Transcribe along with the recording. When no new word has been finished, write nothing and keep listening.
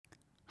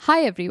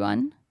Hi everyone.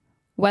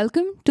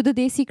 Welcome to the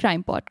Desi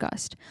Crime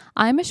Podcast.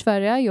 I'm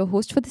Aishwarya, your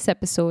host for this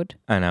episode.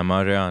 And I'm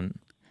Aryan.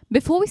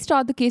 Before we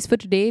start the case for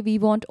today, we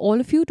want all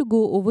of you to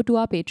go over to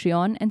our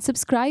Patreon and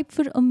subscribe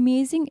for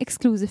amazing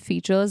exclusive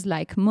features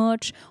like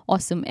merch,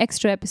 awesome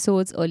extra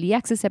episodes, early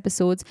access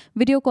episodes,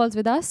 video calls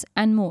with us,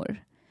 and more.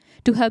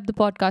 To help the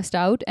podcast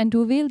out and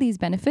to avail these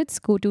benefits,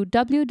 go to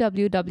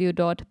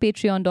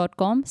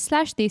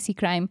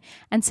www.patreon.com/desicrime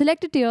and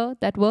select a tier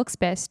that works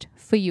best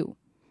for you.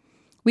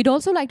 We'd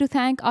also like to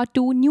thank our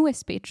two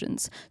newest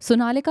patrons,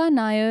 Sonalika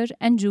Nair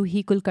and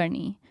Juhi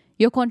Kulkarni.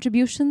 Your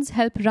contributions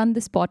help run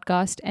this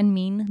podcast and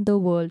mean the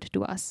world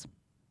to us.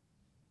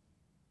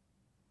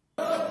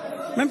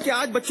 Ma'am क्या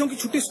आज बच्चों की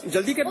छुट्टी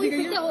जल्दी कर दी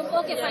गई है?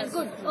 Okay fine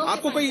good.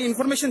 आपको कोई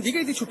इन्फॉर्मेशन दी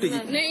गई थी छुट्टी की?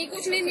 नहीं,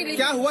 कुछ नहीं मिली।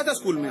 क्या हुआ था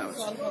स्कूल में आज?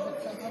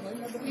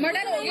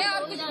 मर्डर हो गया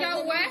और कुछ क्या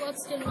हुआ है?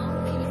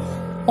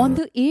 On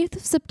the 8th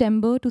of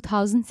September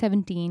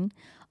 2017,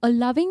 a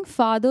loving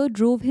father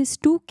drove his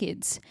two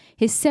kids,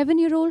 his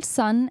 7-year-old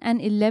son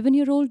and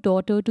 11-year-old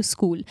daughter, to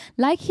school,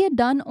 like he had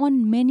done on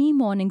many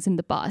mornings in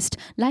the past,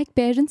 like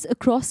parents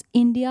across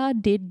India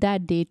did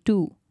that day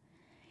too.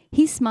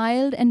 He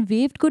smiled and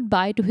waved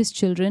goodbye to his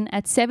children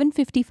at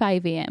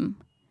 7:55 a.m.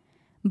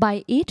 By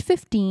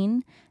 8:15,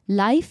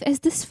 life as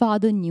this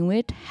father knew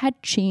it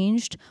had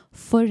changed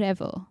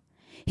forever.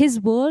 His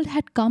world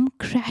had come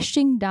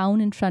crashing down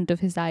in front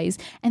of his eyes,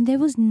 and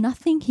there was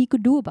nothing he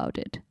could do about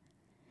it.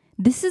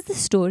 This is the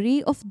story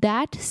of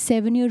that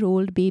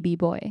 7-year-old baby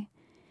boy.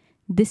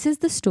 This is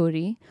the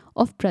story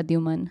of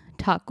Pradyuman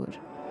Thakur.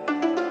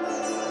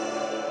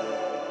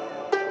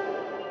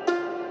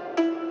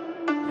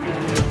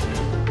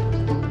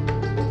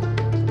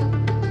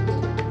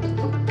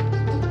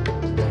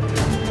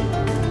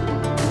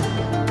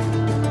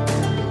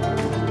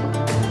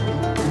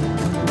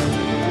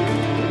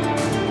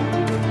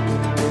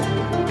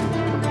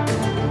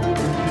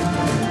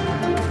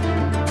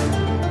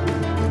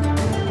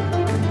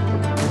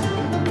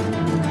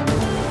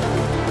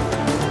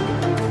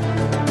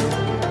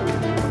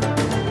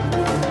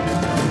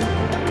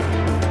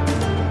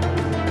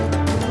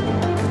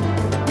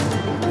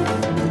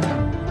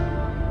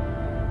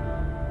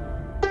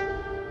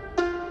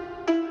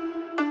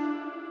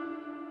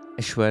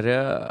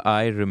 Aishwarya,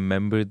 I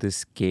remember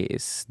this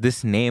case, this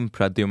name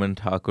Pradyuman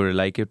Thakur,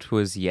 like it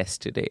was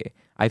yesterday.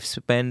 I've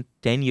spent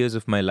 10 years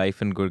of my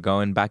life in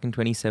Gurugram, and back in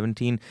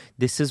 2017,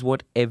 this is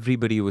what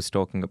everybody was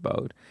talking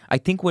about. I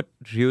think what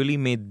really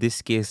made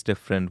this case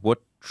different,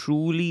 what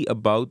truly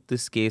about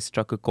this case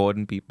struck a chord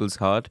in people's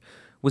heart,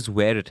 was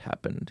where it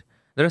happened.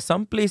 There are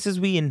some places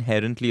we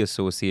inherently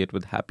associate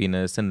with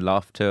happiness and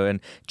laughter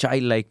and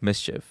childlike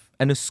mischief,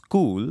 and a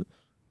school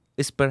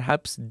is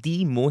perhaps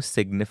the most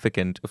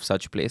significant of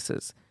such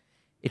places.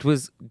 It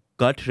was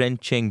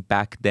gut-wrenching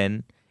back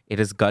then. It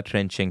is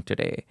gut-wrenching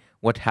today.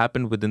 What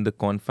happened within the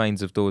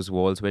confines of those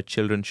walls where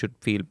children should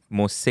feel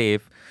most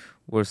safe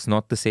was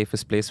not the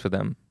safest place for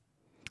them.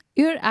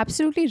 You're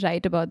absolutely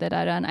right about that,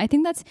 Aran. I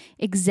think that's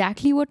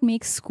exactly what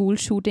makes school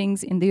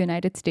shootings in the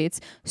United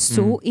States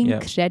so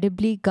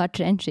incredibly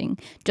gut-wrenching.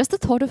 Just the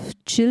thought of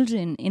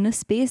children in a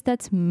space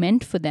that's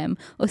meant for them,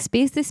 a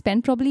space they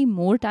spend probably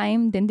more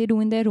time than they do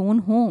in their own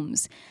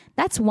homes.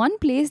 That's one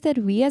place that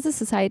we as a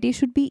society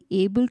should be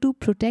able to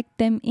protect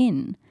them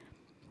in.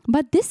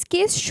 But this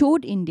case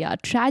showed India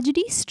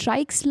tragedy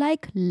strikes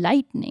like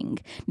lightning,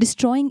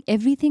 destroying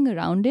everything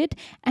around it,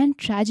 and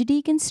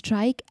tragedy can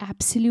strike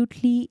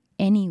absolutely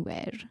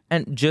anywhere.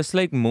 And just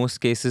like most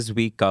cases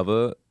we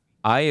cover,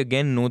 I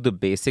again know the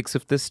basics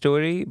of this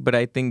story, but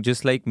I think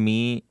just like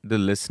me, the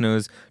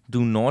listeners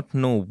do not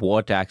know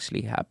what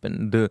actually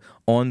happened, the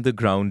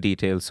on-the-ground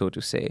details, so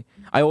to say.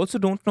 I also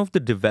don't know of the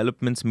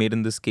developments made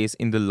in this case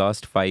in the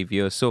last 5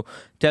 years. So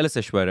tell us,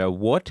 Aishwarya,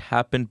 what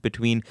happened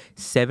between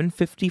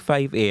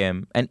 7:55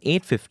 a.m. and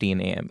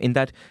 8:15 a.m. in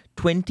that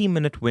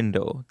 20-minute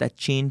window that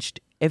changed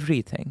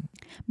everything?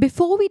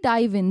 Before we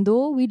dive in,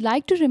 though, we'd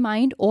like to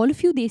remind all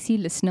of you Desi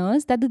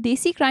listeners that the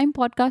Desi Crime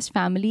Podcast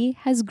family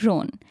has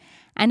grown,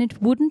 and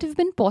it wouldn't have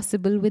been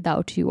possible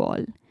without you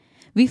all.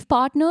 We've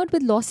partnered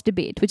with Lost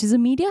Debate, which is a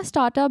media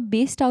startup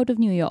based out of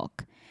New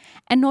York.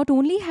 And not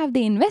only have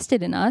they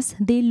invested in us,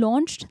 they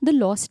launched the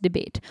Lost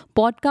Debate,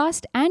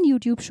 podcast and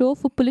YouTube show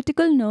for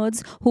political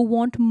nerds who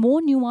want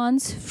more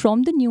nuance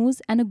from the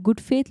news and a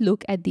good faith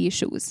look at the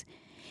issues.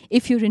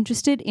 If you're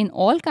interested in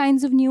all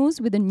kinds of news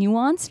with a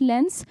nuanced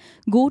lens,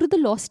 go to the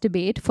Lost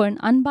Debate for an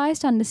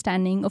unbiased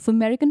understanding of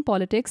American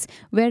politics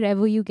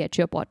wherever you get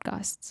your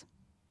podcasts.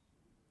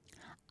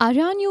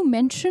 Aryan, you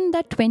mentioned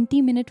that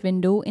 20-minute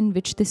window in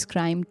which this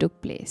crime took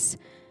place.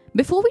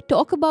 Before we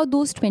talk about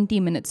those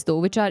 20 minutes, though,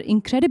 which are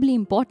incredibly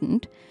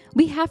important,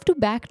 we have to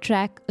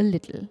backtrack a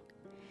little.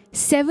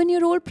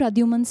 7-year-old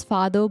Pradyuman's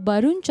father,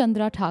 Barun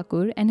Chandra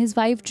Thakur, and his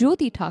wife,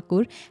 Jyoti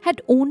Thakur,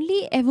 had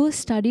only ever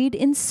studied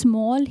in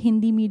small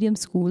Hindi medium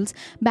schools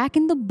back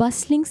in the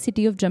bustling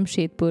city of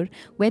Jamshedpur,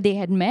 where they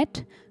had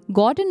met,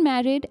 gotten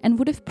married, and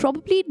would have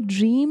probably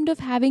dreamed of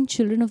having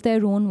children of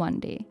their own one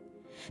day.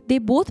 They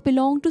both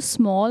belonged to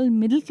small,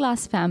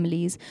 middle-class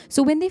families.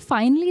 So when they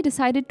finally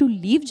decided to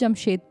leave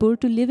Jamshedpur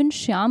to live in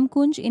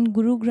Shyamkunj in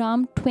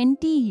Gurugram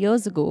 20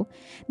 years ago,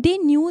 they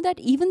knew that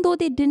even though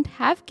they didn't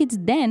have kids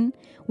then,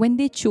 when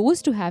they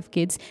chose to have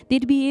kids,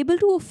 they'd be able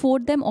to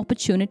afford them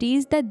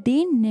opportunities that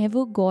they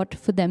never got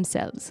for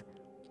themselves.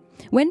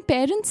 When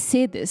parents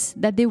say this,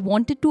 that they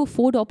wanted to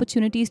afford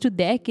opportunities to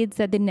their kids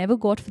that they never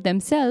got for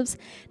themselves,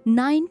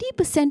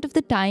 90% of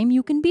the time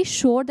you can be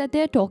sure that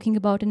they're talking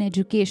about an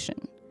education.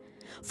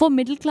 For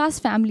middle-class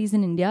families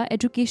in India,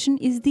 education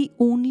is the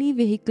only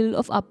vehicle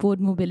of upward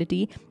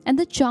mobility and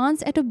the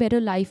chance at a better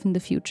life in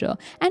the future.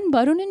 And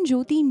Barun and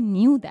Jyoti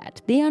knew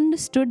that. They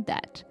understood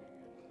that.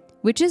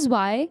 Which is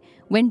why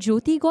when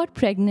Jyoti got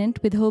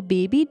pregnant with her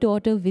baby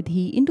daughter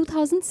Vidhi in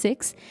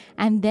 2006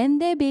 and then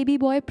their baby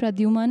boy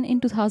Pradyuman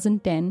in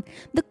 2010,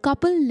 the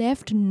couple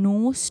left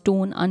no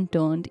stone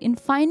unturned in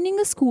finding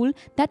a school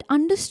that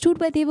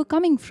understood where they were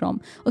coming from,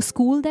 a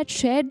school that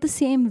shared the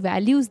same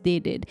values they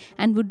did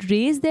and would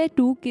raise their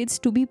two kids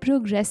to be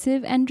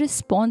progressive and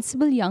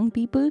responsible young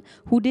people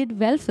who did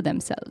well for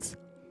themselves.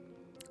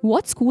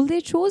 What school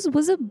they chose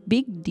was a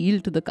big deal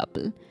to the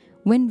couple.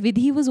 When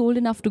Vidhi was old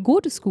enough to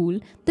go to school,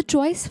 the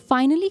choice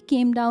finally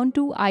came down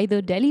to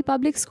either Delhi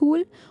Public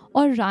School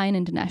or Ryan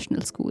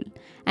International School.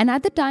 And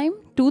at the time,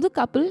 to the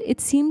couple,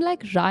 it seemed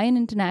like Ryan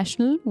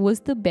International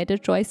was the better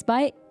choice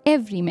by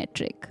every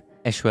metric.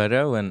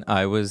 Aishwarya, when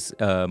I was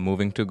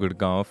moving to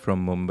Gurgaon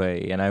from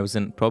Mumbai and I was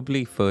in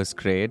probably first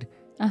grade,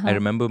 I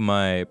remember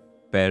my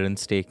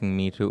parents taking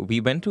me to, we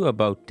went to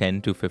about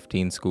 10 to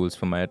 15 schools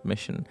for my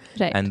admission.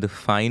 Right. And the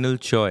final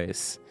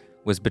choice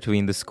was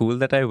between the school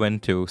that I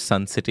went to,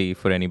 Sun City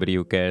for anybody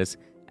who cares,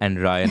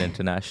 and Ryan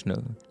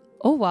International.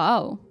 Oh,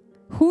 wow.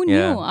 Who knew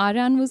Yeah.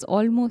 Aryan was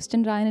almost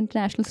in Ryan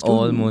International student?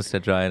 Almost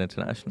at Ryan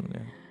International,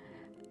 yeah.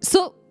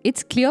 So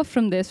it's clear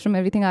from this, from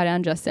everything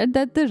Aryan just said,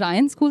 that the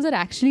Ryan schools are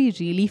actually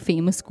really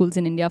famous schools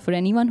in India for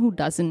anyone who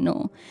doesn't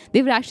know.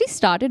 They were actually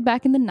started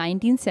back in the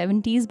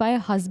 1970s by a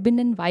husband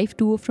and wife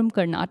duo from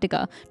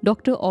Karnataka,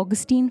 Dr.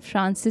 Augustine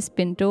Francis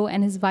Pinto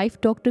and his wife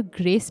Dr.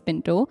 Grace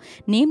Pinto,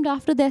 named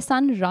after their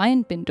son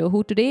Ryan Pinto,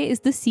 who today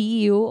is the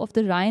CEO of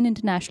the Ryan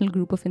International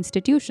Group of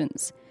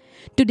Institutions.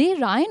 Today,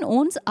 Ryan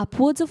owns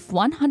upwards of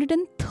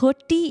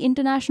 130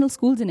 international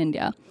schools in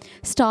India,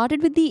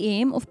 started with the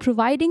aim of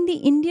providing the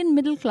Indian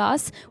middle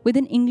class with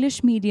an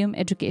English medium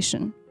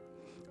education.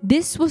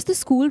 This was the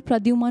school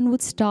Pradyuman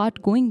would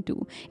start going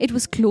to. It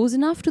was close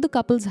enough to the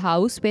couple's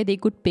house where they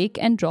could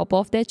pick and drop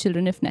off their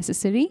children if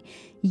necessary,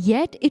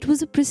 yet it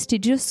was a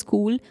prestigious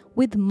school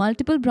with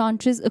multiple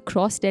branches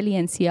across Delhi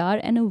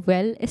NCR and a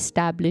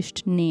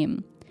well-established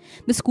name.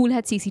 The school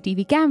had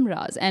CCTV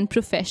cameras and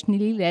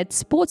professionally led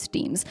sports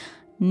teams,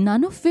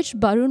 none of which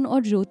Barun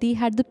or Jyoti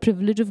had the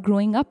privilege of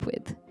growing up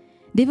with.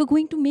 They were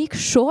going to make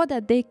sure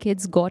that their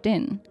kids got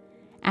in.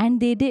 And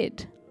they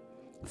did.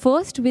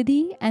 First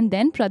Vidhi and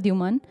then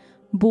Pradyuman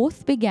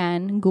both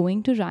began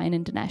going to Ryan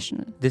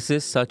International. This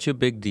is such a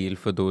big deal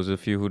for those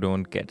of you who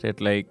don't get it.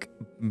 Like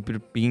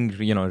being,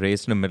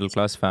 raised in a middle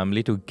class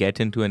family to get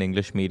into an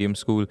English medium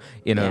school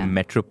in a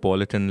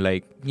metropolitan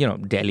like,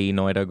 Delhi,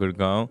 Noida,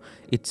 Gurgaon.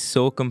 It's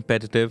so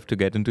competitive to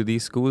get into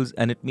these schools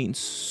and it means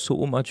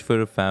so much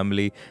for a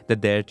family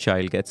that their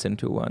child gets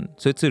into one.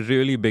 So it's a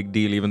really big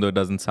deal even though it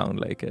doesn't sound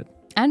like it.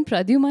 And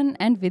Pradyuman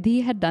and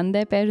Vidhi had done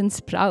their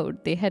parents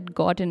proud. They had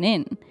gotten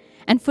in.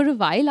 And for a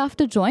while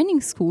after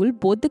joining school,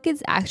 both the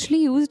kids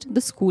actually used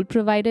the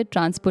school-provided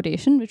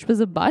transportation, which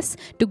was a bus,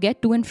 to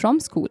get to and from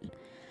school.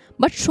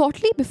 But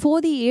shortly before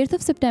the 8th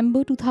of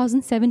September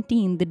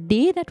 2017, the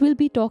day that we'll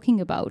be talking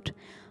about,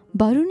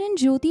 Barun and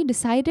Jyoti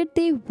decided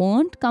they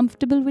weren't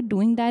comfortable with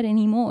doing that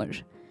anymore.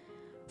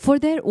 For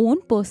their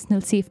own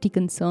personal safety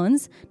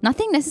concerns,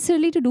 nothing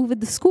necessarily to do with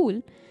the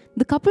school,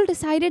 the couple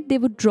decided they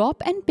would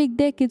drop and pick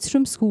their kids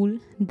from school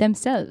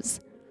themselves.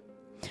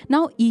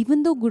 Now,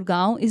 even though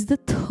Gurgaon is the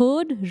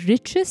third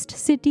richest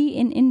city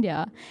in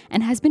India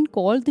and has been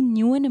called the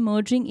new and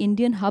emerging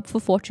Indian hub for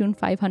Fortune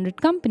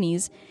 500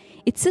 companies,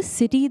 it's a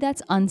city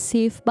that's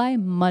unsafe by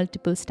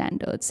multiple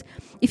standards.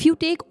 If you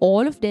take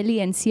all of Delhi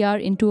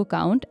NCR into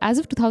account, as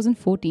of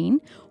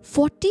 2014,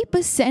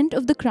 40%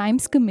 of the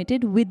crimes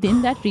committed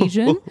within that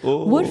region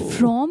were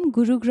from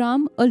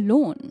Gurugram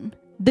alone.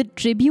 The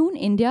Tribune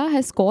India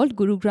has called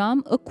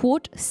Gurugram a,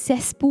 quote,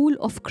 cesspool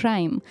of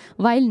crime,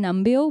 while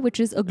Numbeo, which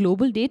is a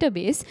global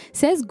database,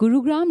 says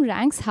Gurugram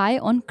ranks high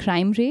on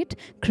crime rate,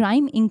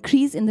 crime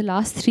increase in the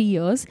last 3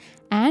 years,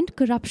 and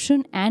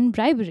corruption and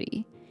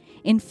bribery.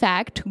 In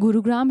fact,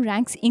 Gurugram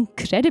ranks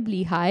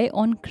incredibly high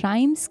on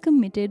crimes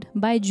committed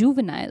by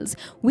juveniles,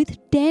 with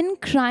 10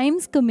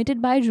 crimes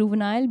committed by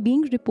juvenile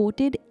being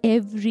reported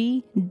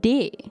every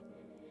day.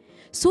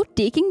 So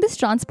taking this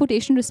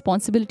transportation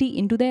responsibility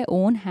into their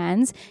own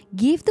hands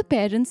gave the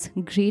parents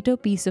greater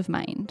peace of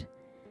mind.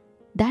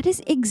 That is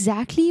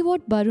exactly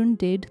what Barun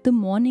did the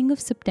morning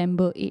of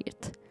September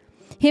 8th.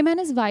 Him and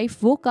his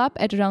wife woke up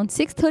at around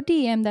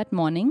 6:30 a.m. that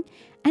morning,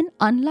 and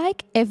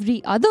unlike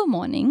every other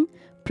morning,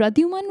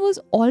 Pradyuman was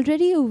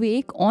already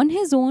awake on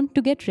his own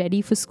to get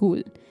ready for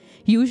school.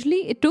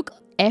 Usually it took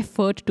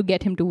effort to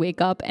get him to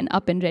wake up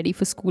and ready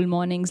for school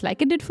mornings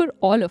like it did for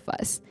all of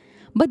us.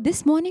 But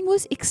this morning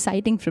was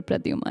exciting for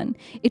Pradyuman.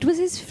 It was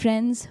his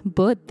friend's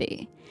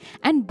birthday.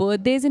 And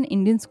birthdays in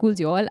Indian schools,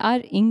 y'all,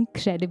 are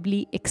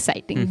incredibly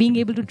exciting. Being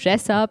able to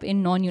dress up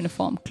in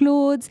non-uniform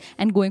clothes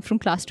and going from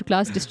class to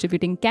class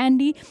distributing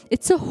candy,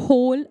 it's a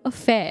whole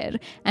affair.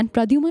 And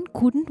Pradyuman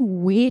couldn't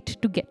wait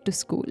to get to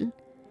school.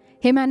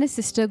 Him and his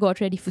sister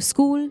got ready for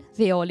school,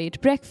 they all ate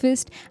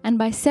breakfast, and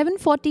by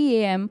 7:40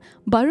 a.m.,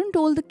 Barun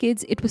told the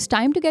kids it was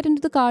time to get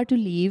into the car to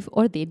leave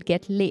or they'd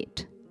get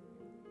late.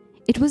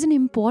 It was an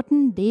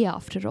important day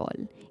after all.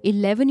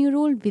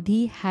 11-year-old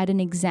Vidhi had an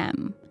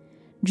exam.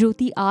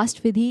 Jyoti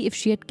asked Vidhi if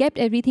she had kept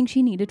everything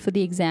she needed for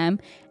the exam,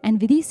 and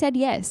Vidhi said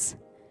yes.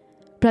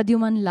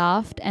 Pradyuman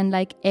laughed and,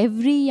 like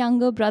every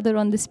younger brother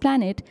on this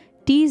planet,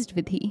 teased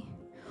Vidhi.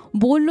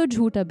 बोल लो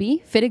झूठ अभी,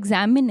 फिर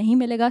exam में नहीं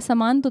मिलेगा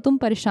सामान तो तुम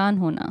परेशान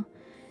होना.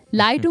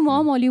 Lie to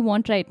mom all you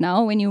want right now.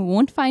 When you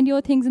won't find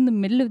your things in the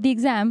middle of the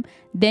exam,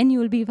 then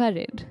you'll be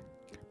worried.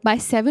 By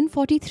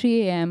 7:43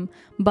 a.m.,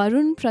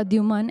 Barun,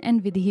 Pradyuman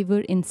and Vidhi were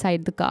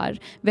inside the car,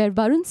 where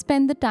Barun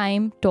spent the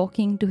time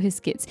talking to his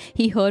kids.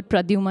 He heard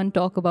Pradyuman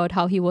talk about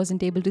how he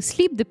wasn't able to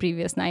sleep the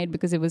previous night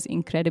because it was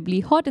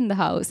incredibly hot in the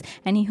house,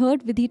 and he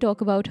heard Vidhi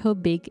talk about her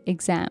big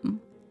exam.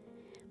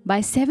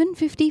 By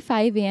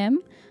 7:55 a.m.,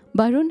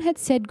 Barun had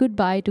said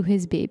goodbye to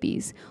his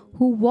babies,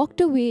 who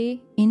walked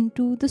away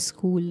into the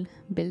school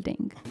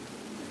building.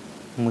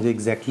 मुझे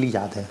exactly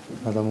याद है,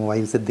 मतलब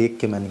mobile से देख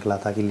के मैं निकला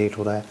था कि लेट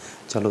हो रहा है,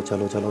 चलो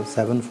चलो चलो.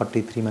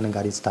 7:43 मैंने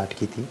गाड़ी स्टार्ट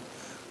की थी,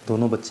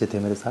 दोनों बच्चे थे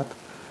मेरे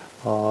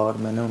साथ, और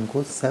मैंने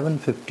उनको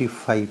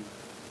 7:55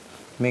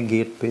 में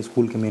गेट पे,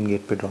 स्कूल के मेन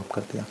गेट पे ड्रॉप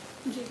कर दिया.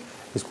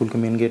 स्कूल के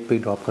मेन गेट पे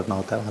ही ड्रॉप करना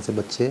होता है, वहाँ से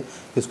बच्चे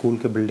स्कूल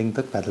के बिल्डिंग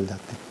तक पैदल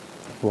जाते हैं,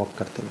 वॉक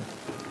करते हुए.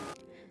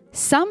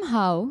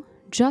 Somehow,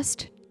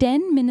 just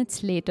 10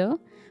 minutes later,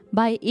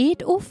 by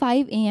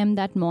 8:05 a.m.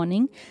 that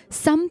morning,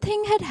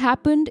 something had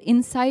happened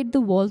inside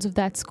the walls of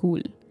that school.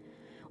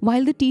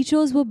 While the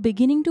teachers were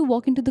beginning to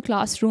walk into the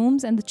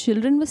classrooms and the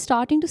children were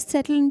starting to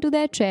settle into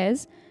their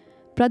chairs,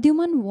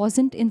 Pradyuman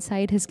wasn't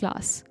inside his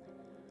class.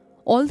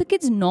 All the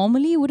kids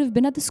normally would have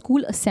been at the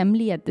school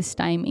assembly at this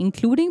time,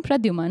 including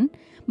Pradyuman,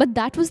 but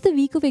that was the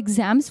week of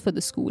exams for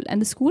the school,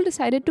 and the school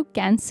decided to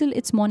cancel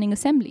its morning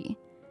assembly.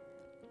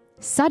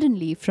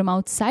 Suddenly, from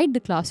outside the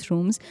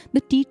classrooms,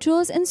 the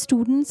teachers and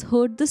students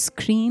heard the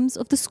screams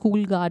of the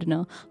school gardener,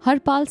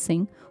 Harpal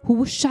Singh, who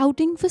was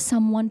shouting for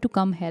someone to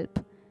come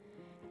help.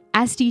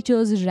 As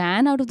teachers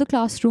ran out of the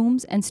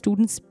classrooms and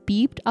students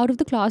peeped out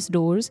of the class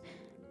doors,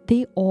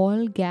 they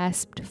all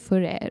gasped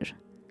for air.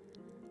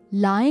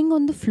 Lying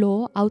on the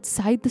floor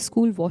outside the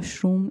school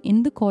washroom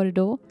in the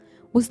corridor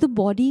was the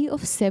body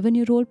of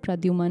 7-year-old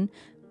Pradyuman,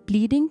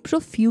 bleeding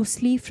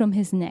profusely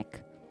from his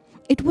neck.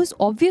 It was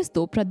obvious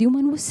though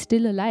Pradyuman was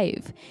still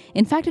alive.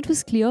 In fact, it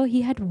was clear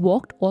he had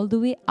walked all the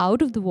way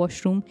out of the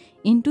washroom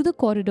into the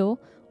corridor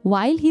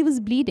while he was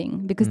bleeding,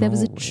 because there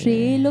was a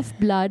trail of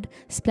blood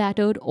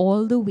splattered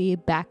all the way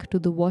back to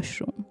the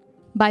washroom.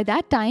 By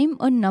that time,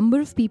 a number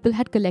of people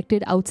had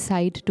collected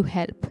outside to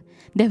help.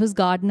 There was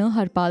gardener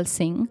Harpal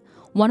Singh,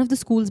 one of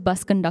the school's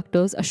bus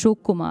conductors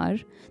Ashok Kumar,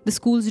 the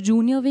school's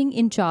junior wing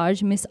in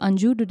charge Miss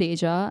Anju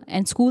Dudeja,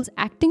 and school's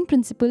acting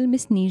principal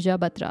Miss Neerja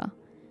Batra.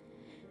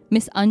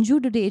 Miss Anju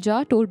Dudeja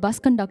told bus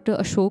conductor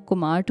Ashok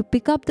Kumar to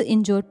pick up the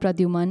injured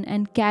Pradyuman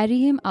and carry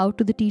him out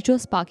to the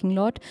teacher's parking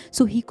lot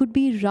so he could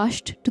be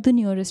rushed to the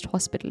nearest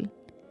hospital.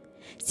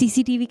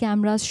 CCTV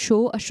cameras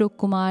show Ashok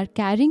Kumar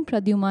carrying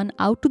Pradyuman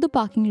out to the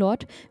parking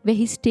lot, where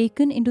he's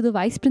taken into the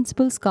vice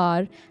principal's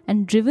car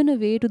and driven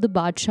away to the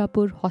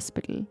Badshahpur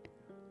hospital.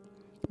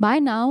 By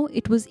now,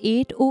 it was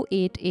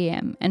 8:08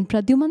 a.m. and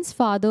Pradyuman's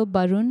father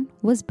Barun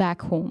was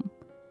back home.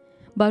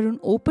 Barun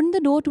opened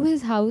the door to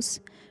his house,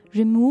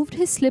 removed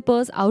his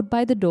slippers out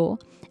by the door,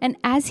 and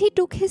as he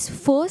took his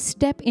first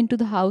step into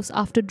the house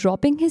after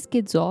dropping his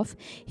kids off,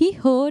 he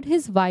heard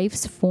his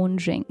wife's phone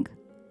ring.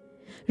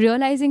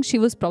 Realizing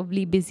she was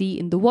probably busy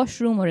in the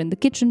washroom or in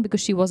the kitchen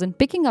because she wasn't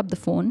picking up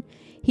the phone,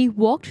 he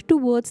walked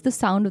towards the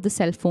sound of the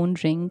cell phone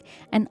ring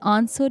and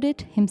answered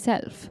it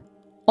himself.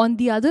 On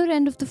the other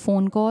end of the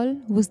phone call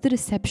was the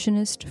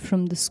receptionist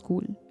from the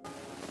school.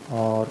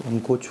 और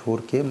उनको छोड़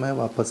के मैं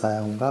वापस आया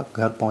हूँगा,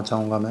 घर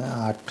पहुँचाऊँगा मैं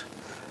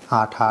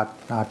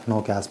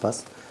 8-9 के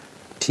आसपास.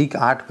 ठीक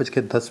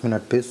 8:10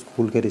 पे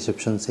स्कूल के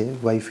रिसेप्शन से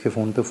वाइफ के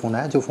फ़ोन पे फ़ोन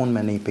आया, जो फ़ोन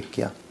मैंने ही पिक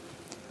किया.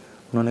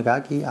 उन्होंने कहा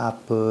कि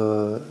आप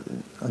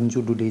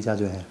अंजू डुडेजा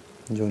जो है,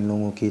 जो इन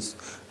लोगों की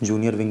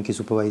जूनियर विंग की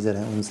सुपरवाइज़र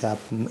हैं, उनसे आप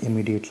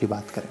इमीडिएटली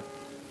बात करें.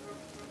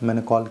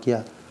 मैंने कॉल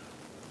किया,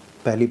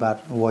 पहली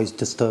बार वॉइस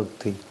डिस्टर्ब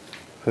थी,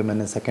 फिर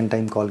मैंने सेकंड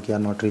टाइम कॉल किया,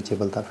 नॉट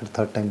रीचेबल था, फिर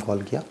थर्ड टाइम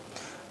कॉल किया,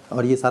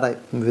 और ये सारा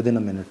विदिन अ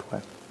मिनट हुआ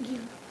है.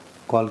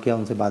 कॉल किया,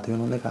 उनसे बात हुई.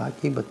 उन्होंने कहा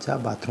कि बच्चा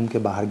बाथरूम के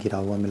बाहर गिरा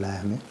हुआ मिला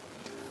है हमें,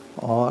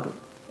 और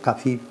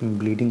काफ़ी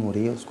ब्लीडिंग हो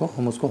रही है उसको,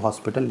 हम उसको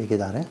हॉस्पिटल लेके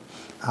जा रहे हैं,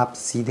 आप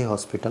सीधे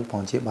हॉस्पिटल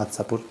पहुँचिए,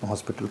 बादशाहपुर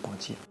हॉस्पिटल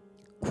पहुँचिए.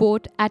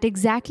 Quote, at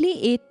exactly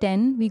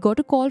 8:10, we got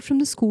a call from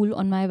the school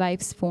on my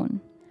wife's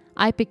phone.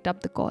 I picked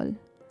up the call.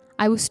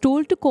 I was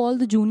told to call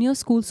the junior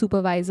school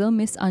supervisor,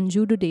 Miss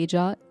Anju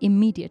Dudeja,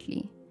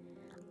 immediately.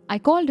 I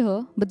called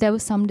her, but there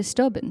was some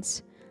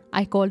disturbance.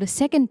 I called a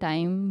second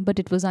time, but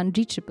it was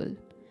unreachable.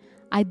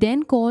 I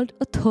then called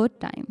a third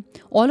time.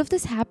 All of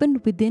this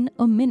happened within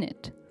a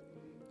minute.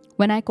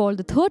 When I called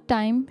the third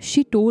time,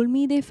 she told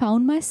me they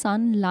found my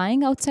son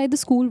lying outside the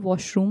school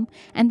washroom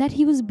and that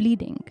he was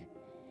bleeding.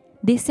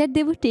 They said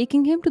they were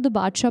taking him to the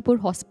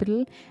Badshahpur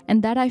hospital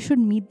and that I should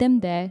meet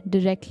them there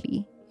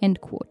directly. End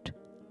quote.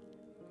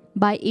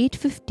 By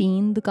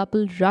 8:15, the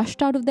couple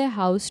rushed out of their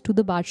house to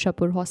the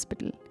Badshahpur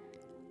hospital.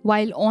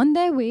 While on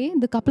their way,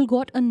 the couple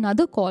got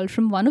another call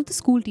from one of the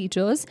school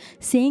teachers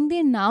saying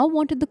they now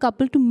wanted the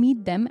couple to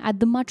meet them at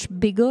the much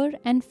bigger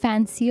and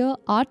fancier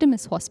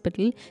Artemis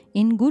Hospital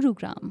in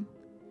Gurugram.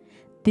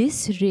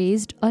 This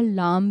raised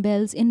alarm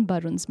bells in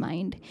Barun's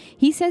mind.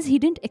 He says he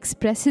didn't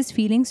express his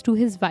feelings to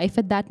his wife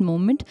at that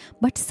moment,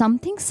 but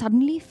something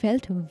suddenly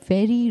felt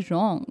very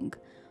wrong.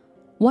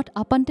 What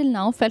up until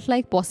now felt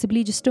like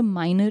possibly just a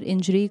minor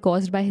injury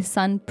caused by his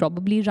son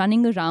probably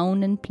running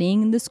around and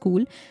playing in the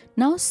school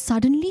now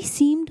suddenly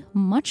seemed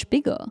much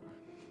bigger.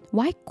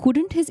 Why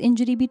couldn't his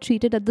injury be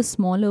treated at the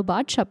smaller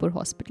Badshahpur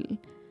hospital?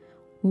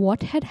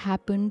 What had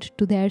happened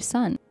to their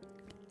son?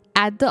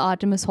 At the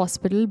Artemis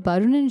hospital,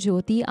 Barun and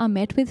Jyoti are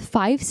met with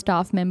 5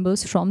 staff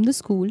members from the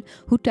school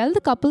who tell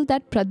the couple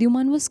that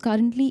Pradyuman was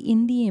currently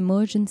in the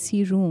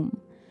emergency room.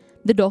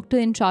 The doctor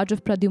in charge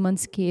of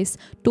Pradyuman's case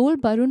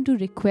told Barun to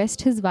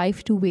request his wife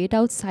to wait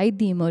outside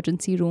the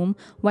emergency room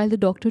while the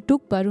doctor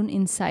took Barun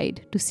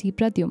inside to see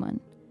Pradyuman.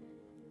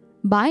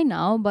 By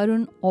now,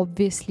 Barun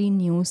obviously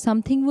knew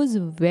something was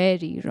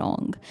very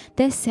wrong.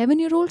 Their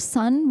 7-year-old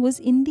son was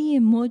in the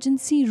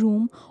emergency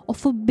room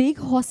of a big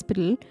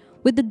hospital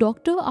with the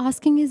doctor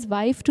asking his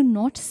wife to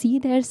not see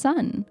their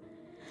son.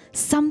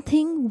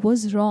 Something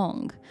was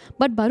wrong,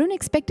 but Barun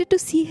expected to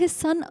see his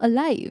son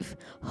alive.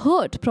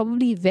 Hurt,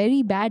 probably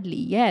very badly,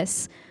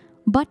 yes,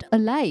 but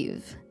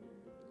alive.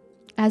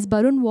 As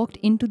Barun walked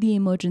into the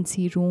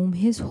emergency room,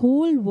 his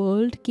whole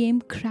world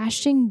came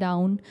crashing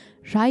down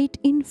right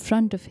in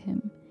front of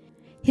him.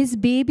 His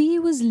baby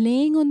was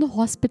laying on the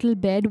hospital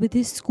bed with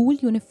his school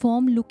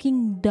uniform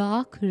looking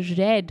dark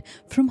red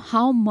from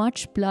how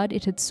much blood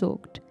it had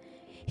soaked.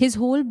 His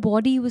whole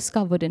body was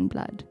covered in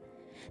blood.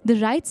 The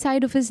right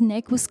side of his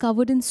neck was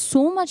covered in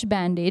so much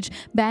bandage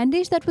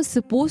that was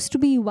supposed to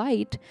be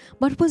white,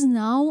 but was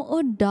now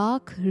a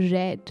dark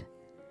red.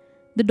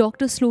 The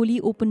doctor slowly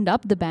opened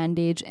up the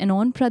bandage, and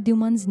on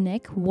Pradyuman's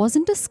neck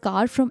wasn't a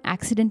scar from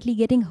accidentally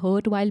getting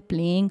hurt while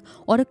playing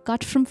or a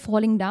cut from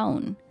falling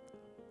down.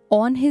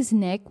 On his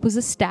neck was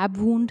a stab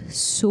wound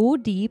so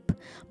deep,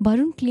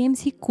 Barun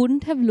claims he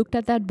couldn't have looked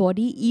at that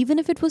body even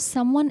if it was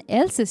someone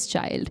else's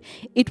child.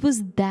 It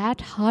was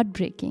that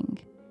heartbreaking.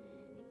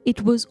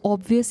 It was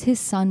obvious his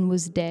son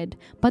was dead,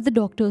 but the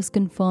doctors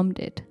confirmed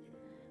it.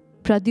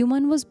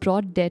 Pradyuman was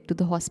brought dead to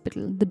the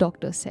hospital, the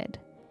doctor said.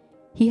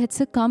 He had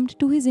succumbed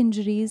to his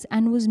injuries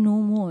and was no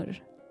more.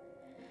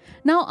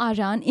 Now,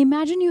 Aryan,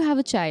 imagine you have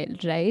a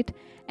child, right?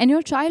 And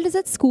your child is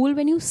at school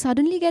when you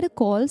suddenly get a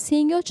call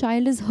saying your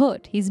child is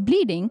hurt, he's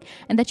bleeding,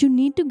 and that you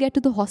need to get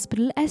to the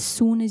hospital as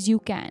soon as you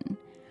can.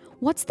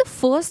 What's the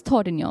first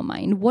thought in your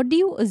mind? What do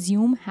you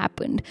assume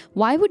happened?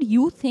 Why would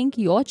you think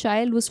your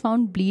child was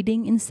found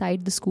bleeding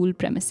inside the school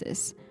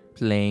premises?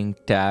 Playing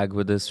tag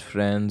with his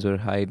friends or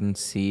hide and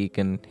seek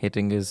and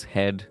hitting his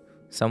head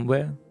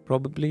somewhere,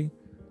 probably.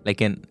 Like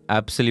an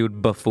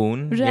absolute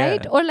buffoon.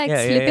 Right? Yeah. Or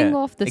slipping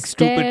off the like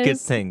stairs. Stupid kid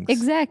things.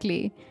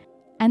 Exactly.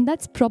 And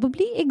that's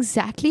probably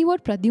exactly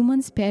what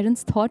Pradyuman's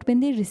parents thought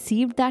when they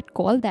received that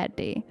call that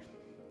day.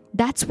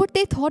 That's what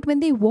they thought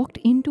when they walked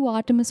into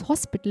Artemis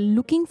Hospital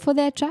looking for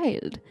their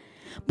child.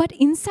 But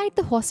inside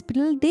the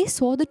hospital, they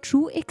saw the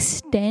true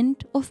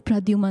extent of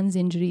Pradyuman's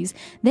injuries.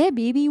 Their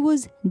baby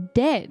was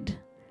dead.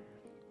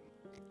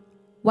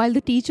 While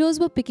the teachers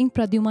were picking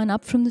Pradyuman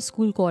up from the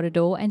school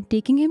corridor and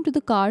taking him to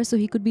the car so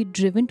he could be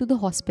driven to the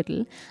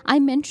hospital, I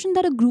mentioned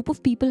that a group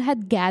of people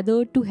had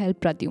gathered to help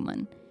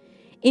Pradyuman.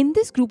 In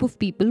this group of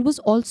people was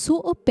also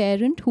a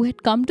parent who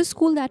had come to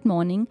school that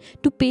morning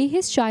to pay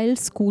his child's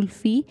school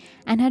fee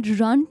and had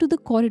run to the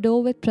corridor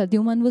where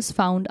Pradyuman was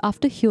found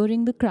after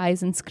hearing the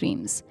cries and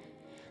screams.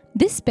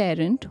 This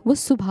parent was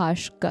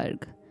Subhash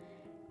Garg.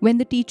 When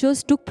the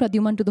teachers took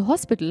Pradyuman to the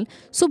hospital,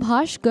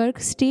 Subhash Garg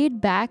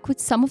stayed back with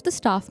some of the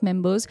staff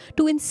members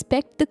to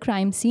inspect the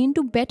crime scene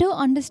to better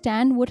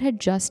understand what had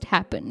just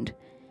happened.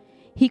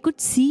 He could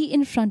see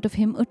in front of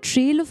him a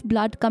trail of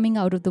blood coming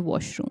out of the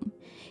washroom.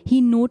 He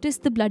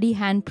noticed the bloody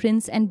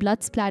handprints and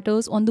blood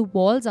splatters on the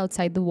walls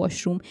outside the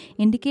washroom,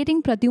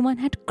 indicating Pradyuman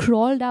had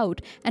crawled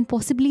out and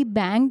possibly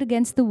banged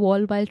against the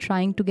wall while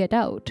trying to get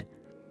out.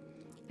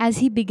 As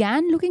he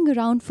began looking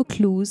around for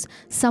clues,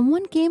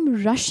 someone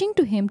came rushing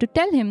to him to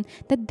tell him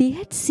that they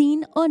had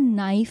seen a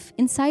knife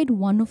inside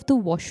one of the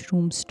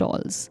washroom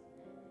stalls.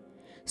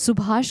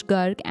 Subhash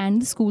Garg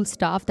and the school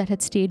staff that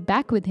had stayed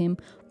back with him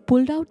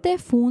pulled out their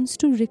phones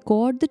to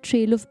record the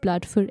trail of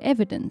blood for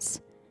evidence.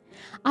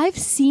 I've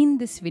seen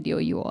this video,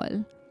 you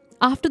all.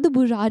 After the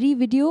Burari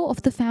video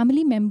of the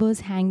family members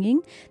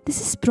hanging,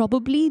 this is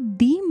probably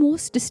the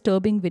most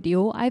disturbing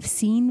video I've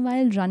seen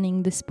while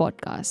running this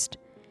podcast.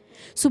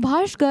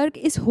 Subhash Garg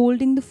is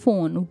holding the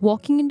phone,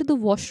 walking into the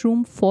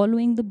washroom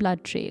following the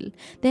blood trail.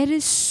 There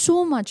is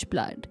so much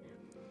blood.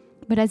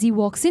 But as he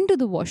walks into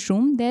the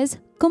washroom, there's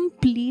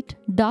complete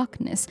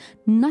darkness.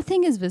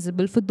 Nothing is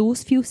visible for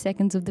those few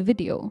seconds of the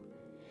video.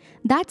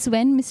 That's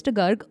when Mr.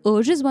 Garg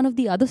urges one of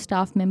the other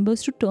staff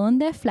members to turn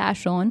their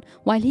flash on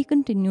while he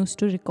continues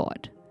to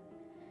record.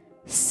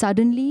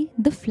 Suddenly,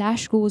 the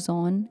flash goes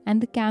on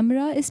and the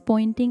camera is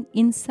pointing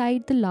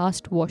inside the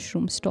last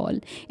washroom stall.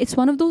 It's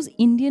one of those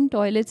Indian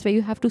toilets where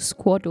you have to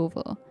squat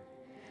over.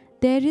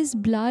 There is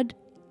blood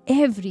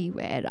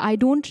everywhere. I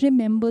don't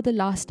remember the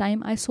last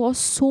time I saw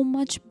so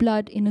much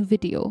blood in a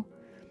video.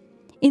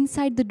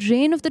 Inside the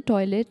drain of the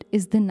toilet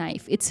is the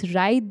knife. It's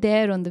right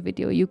there on the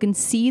video. You can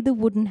see the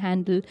wooden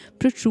handle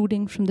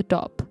protruding from the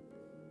top.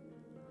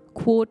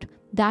 Quote,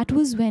 "That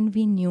was when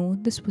we knew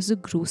this was a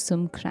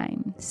gruesome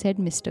crime," said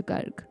Mr.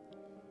 Garg.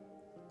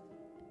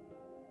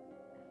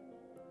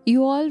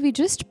 You all, we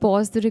just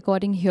paused the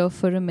recording here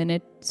for a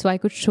minute so I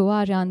could show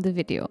Aryan the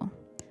video.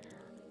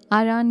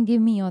 Aryan,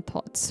 give me your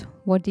thoughts.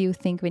 What do you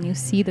think when you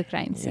see the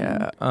crime scene?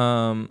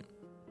 Yeah,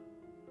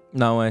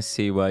 now I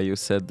see why you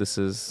said this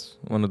is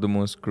one of the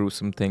most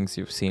gruesome things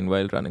you've seen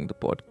while running the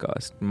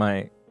podcast.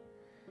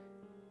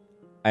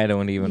 I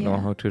don't even know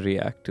how to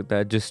react to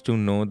that. Just to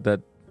know that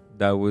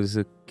was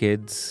a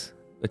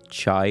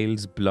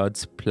child's blood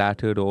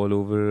splattered all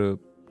over a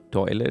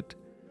toilet.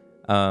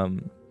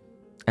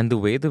 And the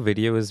way the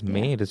video is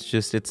made,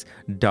 it's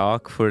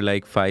dark for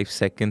like 5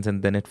 seconds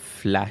and then it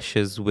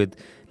flashes with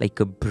like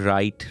a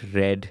bright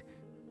red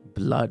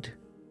blood.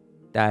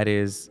 That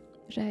is...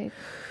 Right.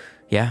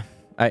 Yeah.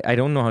 I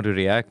don't know how to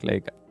react.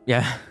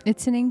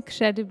 It's an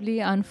incredibly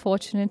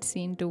unfortunate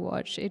scene to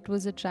watch. It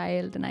was a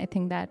child, and I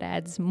think that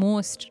adds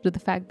most to the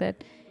fact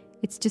that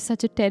it's just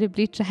such a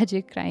terribly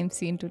tragic crime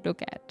scene to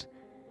look at.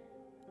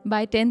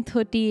 By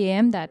 10:30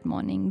 a.m. that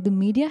morning, the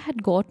media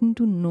had gotten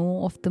to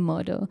know of the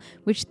murder,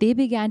 which they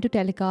began to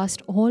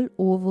telecast all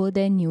over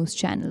their news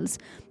channels.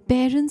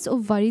 Parents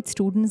of worried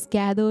students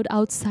gathered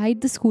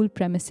outside the school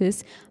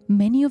premises,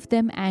 many of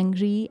them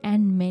angry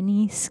and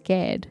many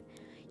scared.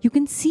 You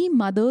can see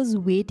mothers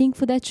waiting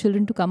for their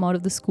children to come out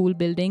of the school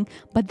building,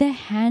 but their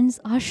hands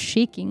are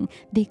shaking.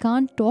 They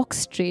can't talk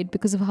straight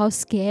because of how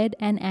scared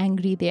and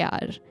angry they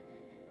are.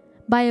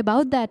 By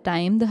about that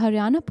time, the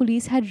Haryana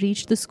police had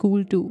reached the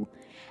school too.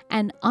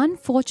 And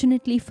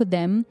unfortunately for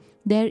them,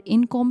 their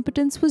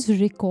incompetence was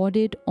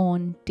recorded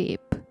on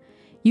tape.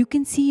 You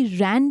can see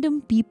random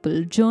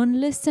people,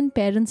 journalists and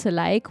parents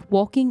alike,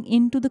 walking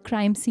into the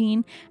crime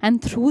scene and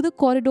through the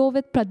corridor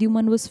where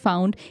Pradyuman was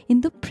found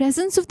in the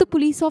presence of the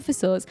police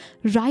officers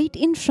right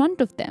in front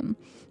of them.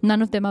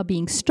 None of them are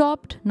being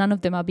stopped. None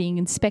of them are being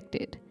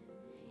inspected.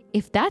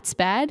 If that's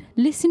bad,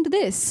 listen to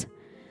this.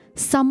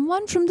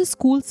 Someone from the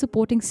school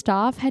supporting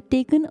staff had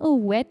taken a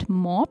wet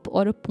mop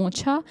or a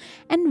poncha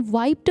and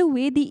wiped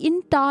away the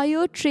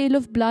entire trail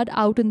of blood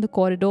out in the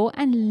corridor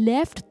and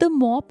left the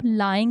mop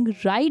lying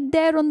right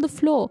there on the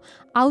floor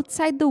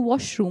outside the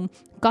washroom,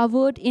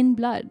 covered in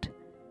blood.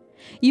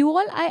 You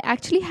all, I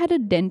actually had a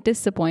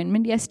dentist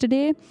appointment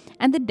yesterday,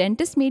 and the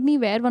dentist made me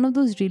wear one of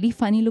those really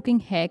funny looking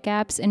hair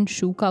caps and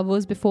shoe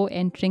covers before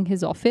entering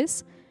his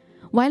office.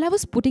 While I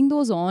was putting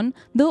those on,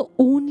 the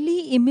only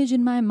image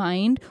in my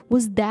mind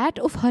was that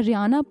of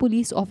Haryana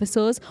police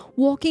officers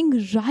walking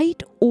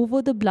right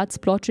over the blood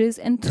splotches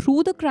and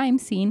through the crime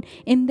scene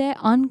in their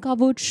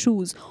uncovered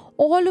shoes,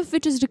 all of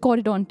which is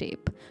recorded on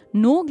tape.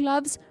 No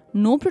gloves,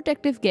 no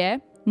protective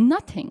gear,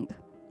 nothing.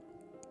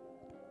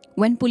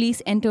 When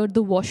police entered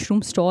the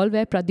washroom stall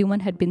where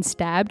Pradyuman had been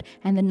stabbed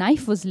and the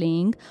knife was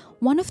laying,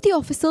 one of the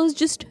officers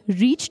just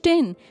reached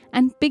in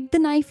and picked the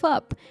knife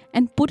up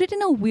and put it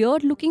in a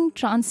weird-looking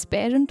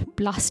transparent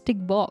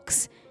plastic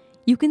box.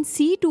 You can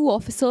see two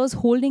officers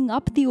holding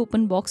up the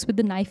open box with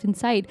the knife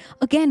inside,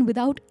 again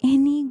without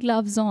any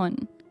gloves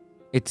on.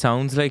 It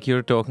sounds like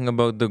you're talking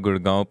about the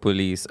Gurugram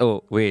police.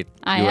 Oh, wait.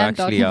 I you am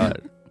actually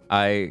talking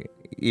are.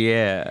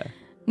 Yeah.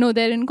 No,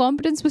 their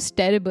incompetence was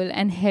terrible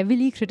and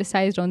heavily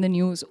criticized on the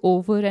news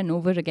over and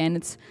over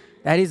again.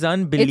 That is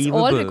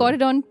unbelievable. It's all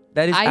recorded on...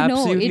 That is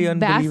absolutely it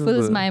unbelievable.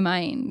 Baffles my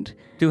mind.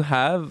 To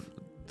have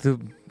the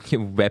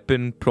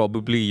weapon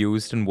probably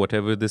used in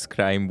whatever this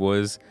crime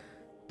was,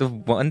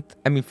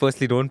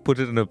 firstly, don't put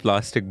it in a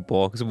plastic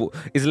box.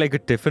 Is it like a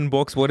tiffin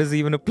box? What is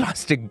even a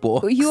plastic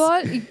box? You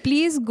all,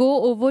 please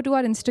go over to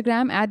our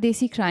Instagram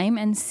 @Desi Crime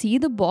and see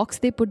the box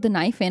they put the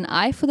knife in.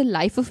 I, for the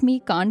life of me,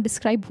 can't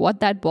describe what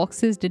that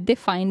box is. Did they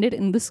find it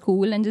in the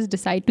school and just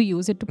decide to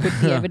use it to put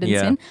the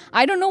evidence in?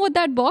 I don't know what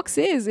that box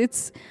is.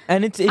 It's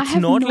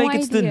not like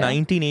it's the idea.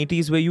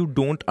 1980s where you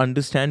don't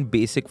understand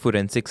basic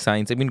forensic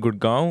science.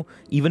 Gurgaon,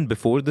 even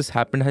before this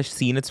happened, has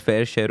seen its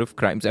fair share of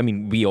crimes.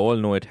 We all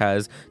know it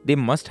has. They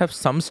must must have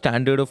some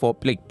standard of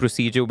like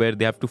procedure where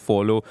they have to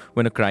follow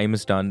when a crime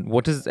is done.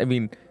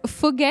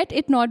 Forget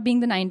it not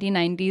being the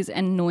 1990s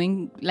and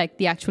knowing like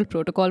the actual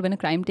protocol when a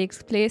crime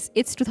takes place.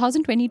 It's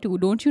 2022.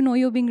 Don't you know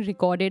you're being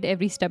recorded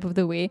every step of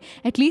the way?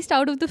 At least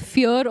out of the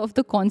fear of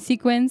the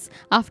consequence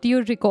after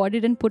you're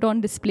recorded and put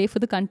on display for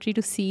the country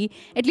to see.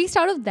 At least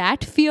out of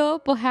that fear,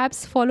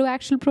 perhaps follow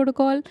actual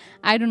protocol.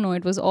 I don't know.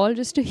 It was all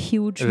just a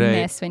huge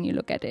mess when you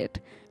look at it.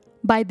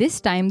 By this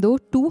time, though,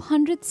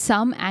 200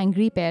 some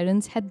angry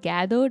parents had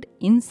gathered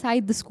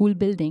inside the school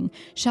building,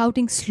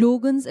 shouting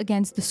slogans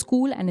against the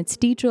school and its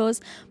teachers,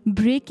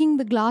 breaking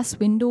the glass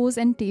windows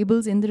and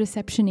tables in the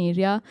reception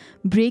area,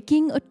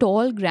 breaking a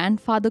tall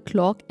grandfather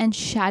clock and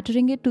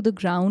shattering it to the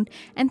ground,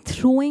 and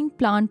throwing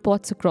plant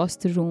pots across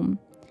the room.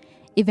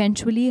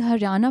 Eventually,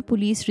 Haryana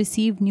police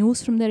received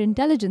news from their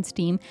intelligence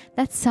team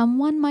that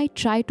someone might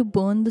try to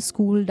burn the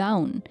school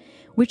down,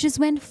 which is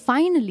when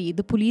finally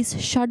the police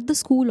shut the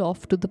school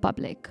off to the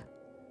public.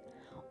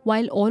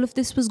 While all of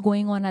this was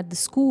going on at the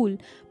school,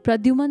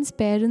 Pradyuman's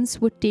parents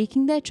were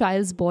taking their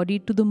child's body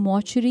to the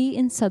mortuary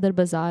in Sadar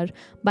Bazaar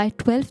by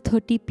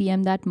 12:30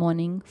 p.m. that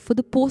morning for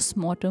the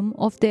post-mortem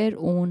of their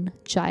own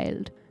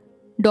child.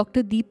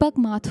 Dr. Deepak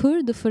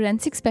Mathur, the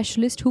forensic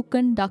specialist who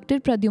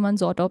conducted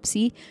Pradyuman's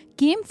autopsy,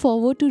 came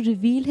forward to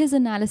reveal his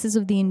analysis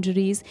of the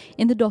injuries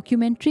in the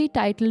documentary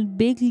titled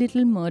Big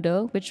Little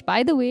Murder, which,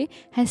 by the way,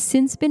 has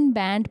since been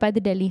banned by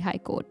the Delhi High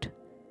Court.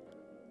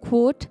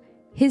 Quote,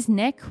 "His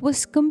neck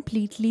was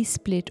completely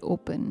split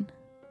open.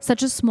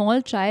 Such a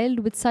small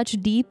child with such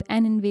deep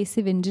and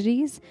invasive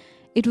injuries,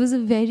 it was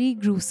a very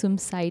gruesome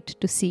sight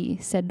to see,"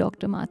 said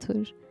Dr.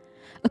 Mathur.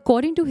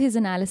 According to his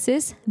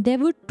analysis, there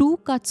were 2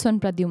 cuts on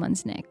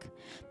Pradyuman's neck.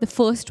 The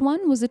first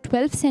one was a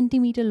 12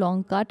 centimeter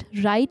long cut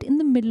right in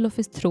the middle of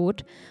his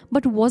throat,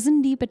 but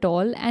wasn't deep at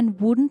all and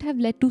wouldn't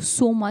have led to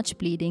so much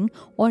bleeding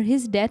or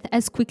his death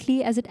as quickly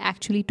as it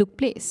actually took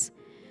place.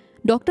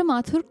 Dr.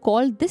 Mathur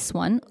called this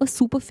one a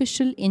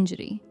superficial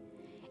injury.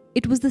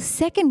 It was the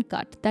second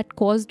cut that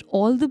caused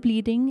all the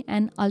bleeding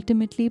and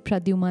ultimately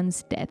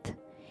Pradyuman's death.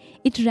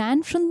 It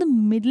ran from the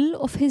middle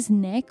of his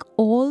neck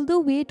all the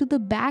way to the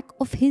back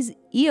of his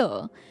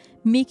ear,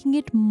 making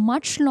it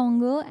much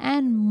longer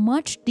and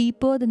much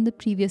deeper than the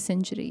previous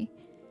injury.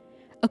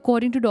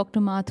 According to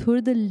Dr.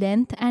 Mathur, the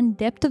length and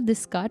depth of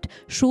this cut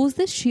shows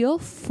the sheer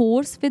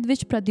force with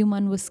which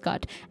Pradyuman was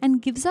cut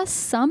and gives us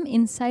some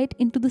insight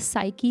into the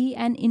psyche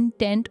and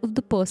intent of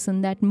the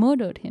person that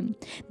murdered him.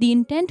 The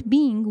intent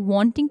being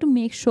wanting to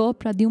make sure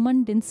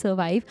Pradyuman didn't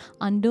survive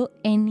under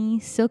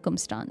any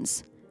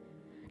circumstance.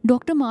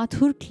 Dr.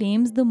 Mathur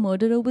claims the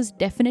murderer was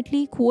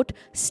definitely, quote,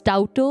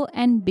 stouter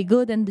and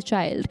bigger than the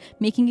child,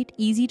 making it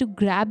easy to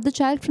grab the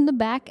child from the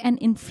back and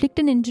inflict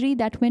an injury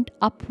that went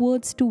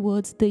upwards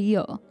towards the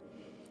ear.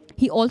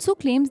 He also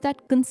claims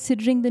that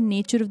considering the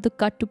nature of the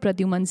cut to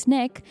Pradyuman's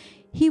neck,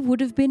 he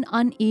would have been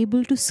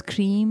unable to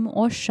scream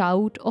or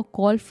shout or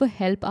call for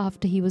help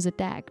after he was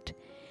attacked.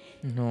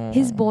 No.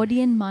 His body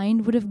and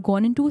mind would have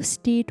gone into a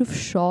state of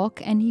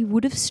shock and he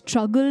would have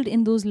struggled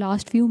in those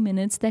last few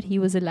minutes that he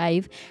was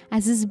alive,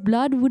 as his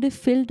blood would have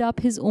filled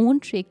up his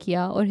own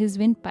trachea or his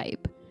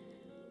windpipe.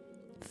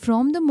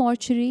 From the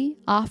mortuary,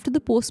 after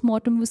the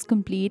postmortem was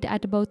complete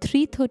at about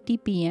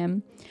 3:30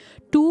 p.m.,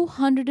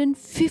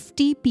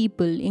 250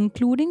 people,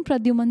 including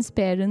Pradyuman's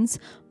parents,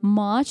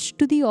 marched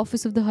to the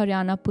office of the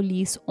Haryana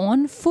police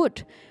on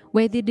foot,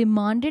 where they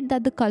demanded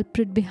that the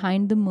culprit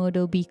behind the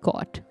murder be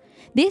caught.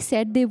 They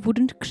said they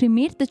wouldn't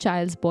cremate the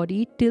child's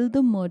body till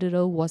the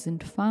murderer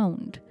wasn't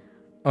found.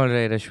 All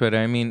right, Ashwarya.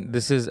 I mean,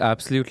 this is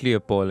absolutely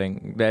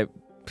appalling.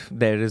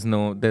 There's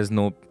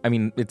no. I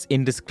mean, it's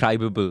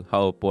indescribable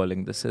how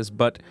appalling this is.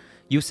 But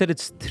you said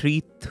it's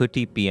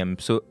 3:30 p.m.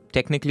 So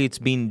technically, it's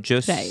been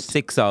just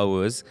 6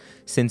 hours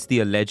since the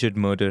alleged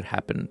murder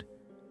happened.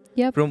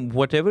 Yep. From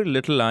whatever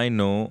little I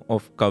know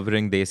of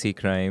covering Desi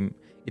crime,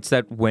 it's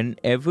that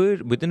whenever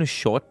within a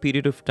short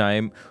period of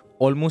time,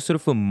 almost sort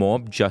of a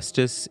mob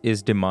justice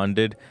is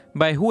demanded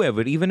by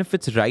whoever, even if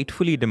it's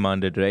rightfully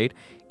demanded, right?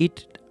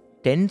 It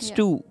tends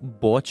to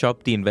botch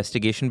up the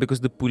investigation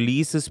because the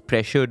police is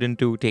pressured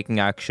into taking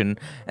action.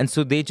 And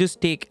so they just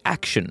take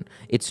action.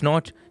 It's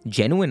not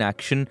genuine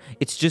action.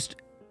 It's just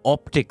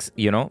optics,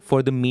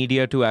 for the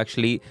media to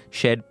actually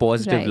shed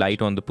positive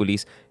light on the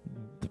police.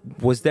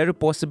 Was there a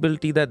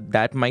possibility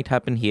that might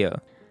happen here?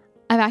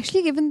 I've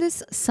actually given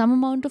this some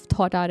amount of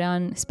thought,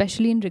 Aryan,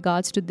 especially in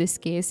regards to this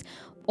case.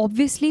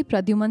 Obviously,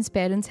 Pradyuman's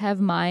parents have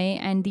my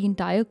and the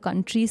entire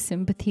country's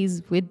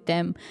sympathies with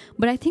them.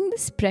 But I think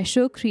this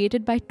pressure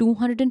created by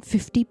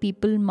 250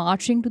 people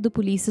marching to the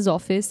police's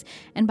office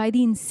and by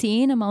the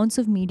insane amounts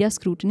of media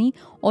scrutiny,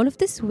 all of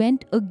this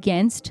went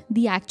against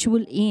the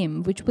actual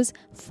aim, which was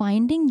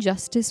finding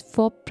justice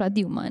for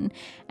Pradyuman.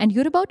 And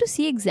you're about to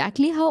see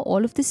exactly how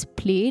all of this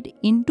played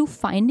into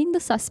finding the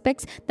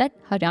suspects that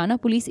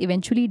Haryana police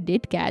eventually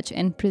did catch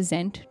and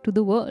present to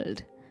the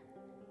world.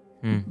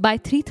 By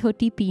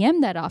 3:30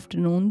 p.m. that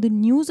afternoon, the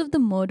news of the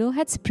murder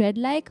had spread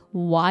like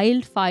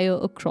wildfire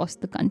across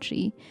the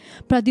country.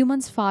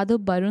 Pradyuman's father,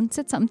 Barun,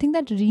 said something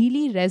that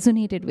really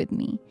resonated with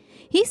me.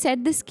 He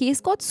said this case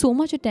got so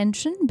much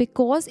attention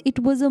because it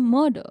was a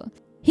murder.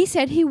 He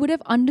said he would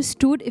have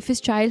understood if his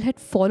child had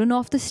fallen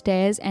off the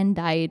stairs and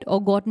died,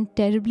 or gotten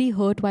terribly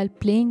hurt while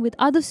playing with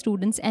other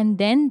students and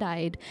then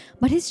died.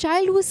 But his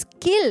child was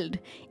killed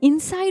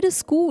inside a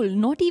school,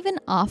 not even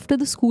after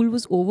the school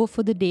was over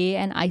for the day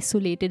and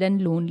isolated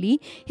and lonely.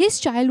 His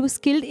child was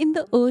killed in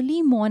the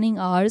early morning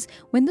hours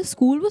when the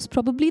school was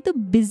probably the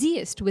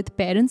busiest, with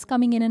parents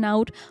coming in and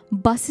out,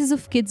 buses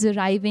of kids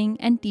arriving,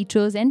 and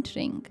teachers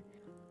entering.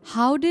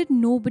 How did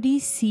nobody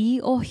see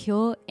or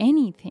hear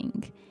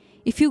anything?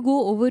 If you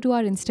go over to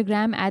our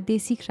Instagram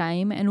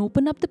 @DesiCrime and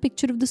open up the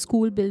picture of the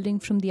school building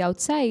from the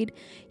outside,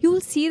 you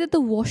will see that the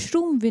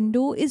washroom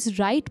window is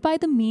right by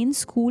the main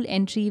school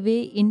entryway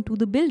into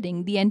the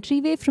building, the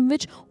entryway from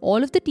which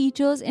all of the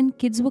teachers and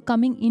kids were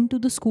coming into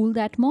the school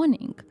that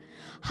morning.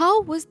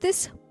 How was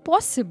this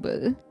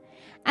possible?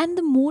 And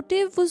the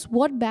motive was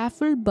what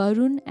baffled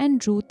Barun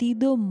and Jyoti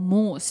the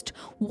most.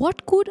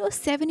 What could a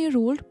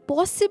 7-year-old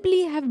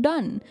possibly have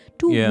done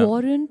to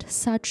warrant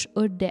such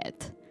a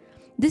death?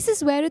 This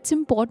is where it's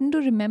important to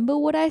remember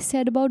what I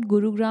said about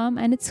Gurugram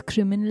and its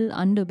criminal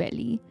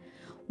underbelly.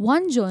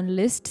 One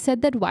journalist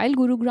said that while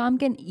Gurugram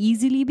can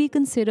easily be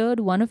considered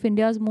one of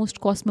India's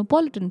most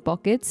cosmopolitan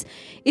pockets,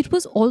 it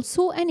was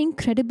also an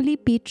incredibly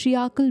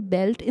patriarchal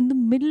belt in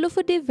the middle of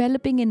a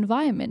developing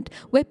environment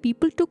where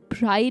people took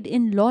pride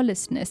in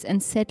lawlessness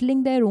and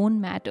settling their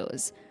own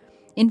matters.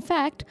 In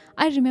fact,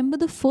 I remember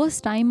the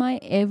first time I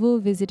ever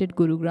visited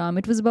Gurugram.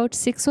 It was about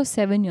 6 or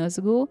 7 years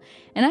ago,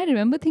 and I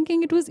remember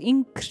thinking it was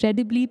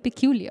incredibly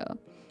peculiar.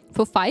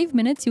 For 5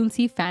 minutes, you'll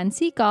see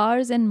fancy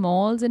cars and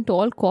malls and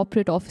tall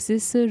corporate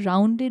offices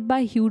surrounded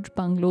by huge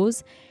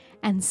bungalows,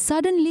 and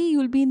suddenly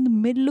you'll be in the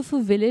middle of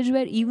a village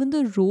where even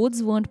the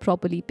roads weren't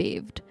properly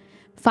paved.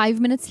 5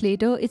 minutes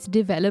later, it's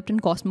developed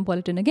and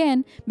cosmopolitan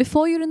again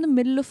before you're in the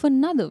middle of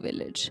another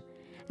village.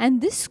 And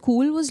this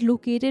school was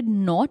located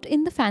not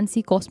in the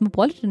fancy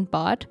cosmopolitan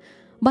part,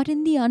 but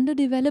in the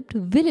underdeveloped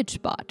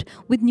village part,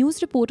 with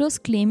news reporters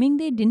claiming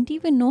they didn't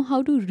even know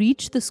how to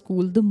reach the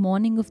school the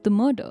morning of the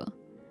murder.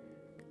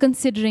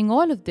 Considering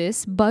all of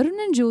this, Barun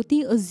and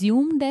Jyoti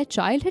assumed their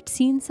child had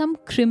seen some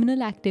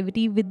criminal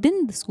activity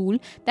within the school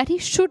that he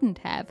shouldn't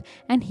have,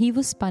 and he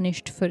was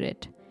punished for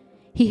it.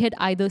 He had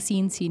either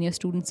seen senior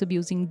students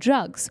abusing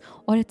drugs,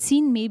 or had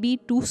seen maybe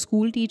 2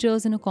 school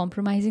teachers in a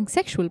compromising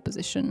sexual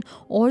position,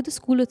 or the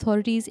school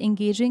authorities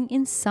engaging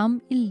in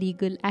some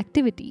illegal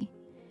activity.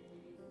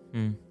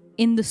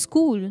 In the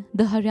school,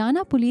 the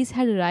Haryana police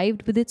had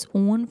arrived with its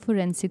own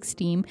forensics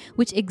team,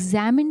 which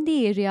examined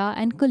the area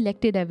and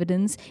collected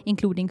evidence,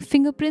 including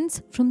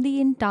fingerprints from the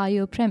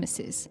entire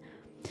premises.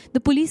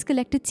 The police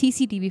collected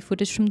CCTV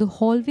footage from the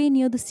hallway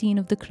near the scene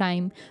of the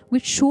crime,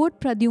 which showed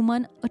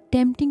Pradyuman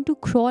attempting to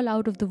crawl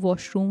out of the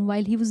washroom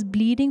while he was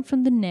bleeding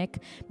from the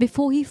neck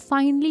before he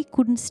finally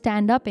couldn't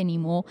stand up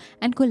anymore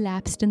and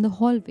collapsed in the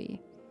hallway.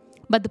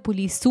 But the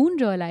police soon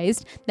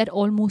realized that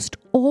almost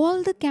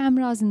all the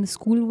cameras in the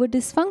school were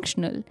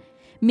dysfunctional,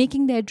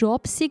 making their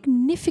job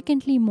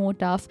significantly more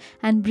tough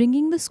and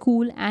bringing the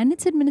school and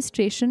its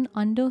administration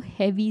under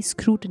heavy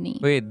scrutiny.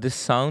 Wait, this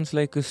sounds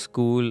like a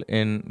school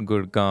in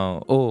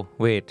Gurugram. Oh,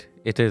 wait,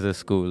 it is a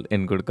school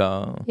in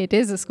Gurugram. It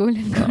is a school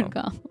in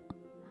Gurugram.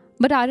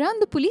 But Aryan,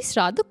 the police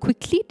rather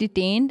quickly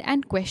detained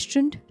and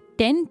questioned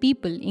 10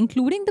 people,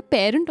 including the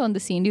parent on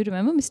the scene. Do you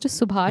remember Mr.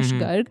 Subhash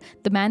Garg,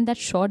 the man that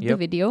shot the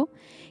video?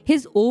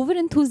 His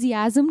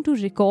over-enthusiasm to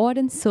record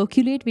and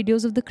circulate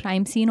videos of the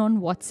crime scene on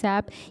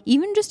WhatsApp,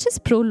 even just his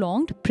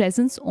prolonged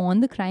presence on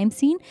the crime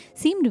scene,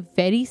 seemed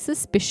very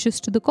suspicious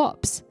to the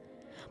cops.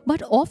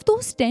 But of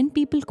those 10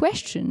 people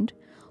questioned,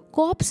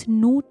 cops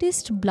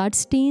noticed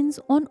bloodstains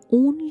on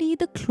only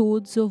the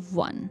clothes of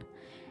one.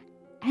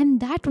 And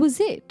that was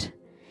it.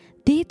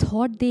 They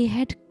thought they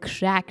had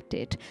cracked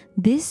it.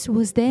 This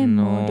was their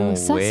murder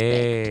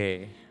suspect.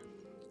 Way.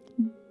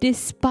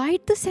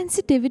 Despite the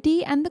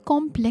sensitivity and the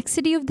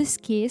complexity of this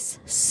case,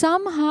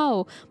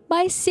 somehow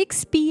by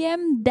 6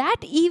 p.m.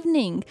 that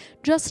evening,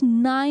 just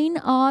 9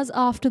 hours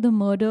after the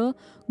murder,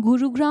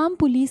 Gurugram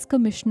Police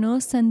Commissioner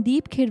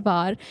Sandeep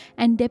Khirwar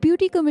and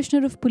Deputy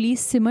Commissioner of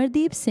Police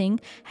Simardeep Singh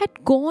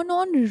had gone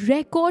on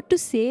record to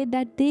say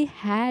that they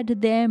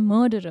had their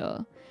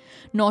murderer.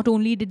 Not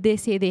only did they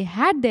say they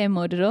had their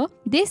murderer,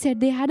 they said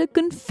they had a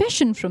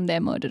confession from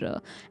their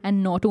murderer.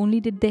 And not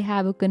only did they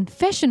have a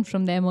confession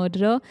from their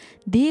murderer,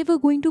 they were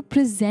going to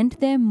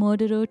present their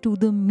murderer to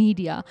the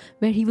media,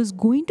 where he was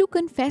going to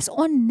confess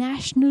on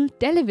national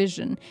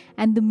television,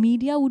 and the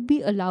media would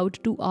be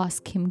allowed to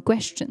ask him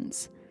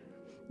questions.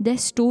 Their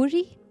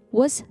story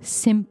was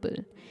simple,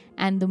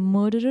 and the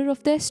murderer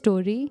of their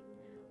story,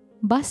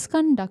 bus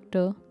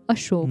conductor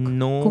Ashok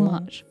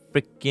Kumar.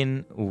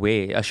 Freaking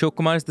way. Ashok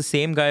Kumar is the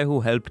same guy who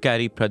helped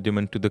carry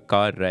Pradyuman to the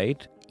car,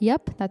 right?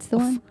 Yep, that's the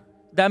one.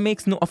 That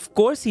makes no... Of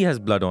course he has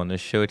blood on his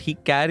shirt. He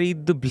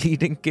carried the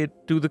bleeding kid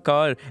to the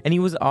car and he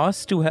was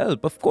asked to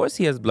help. Of course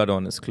he has blood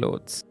on his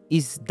clothes.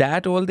 Is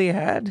that all they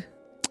had?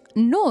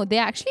 No, they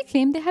actually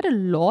claimed they had a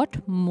lot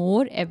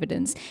more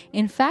evidence.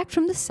 In fact,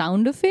 from the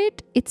sound of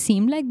it, it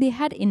seemed like they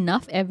had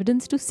enough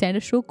evidence to send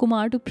Ashok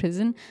Kumar to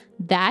prison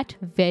that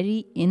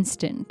very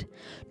instant.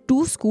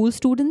 2 school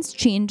students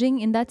changing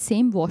in that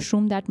same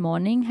washroom that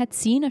morning had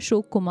seen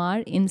Ashok Kumar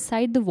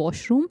inside the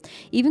washroom,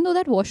 even though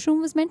that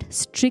washroom was meant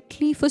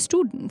strictly for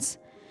students.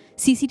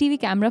 CCTV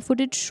camera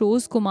footage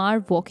shows Kumar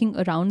walking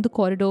around the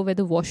corridor where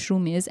the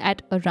washroom is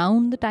at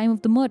around the time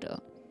of the murder.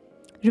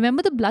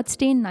 Remember the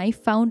blood-stained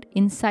knife found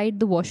inside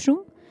the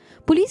washroom?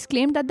 Police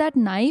claimed that that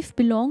knife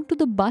belonged to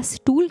the bus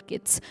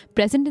toolkits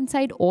present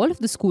inside all of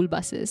the school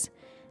buses.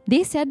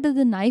 They said that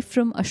the knife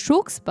from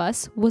Ashok's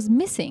bus was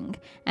missing,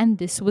 and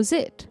this was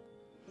it.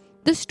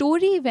 The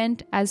story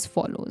went as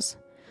follows.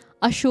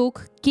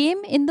 Ashok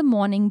came in the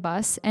morning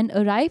bus and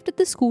arrived at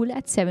the school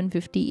at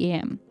 7:50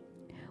 a.m.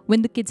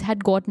 When the kids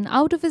had gotten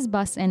out of his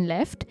bus and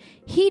left,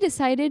 he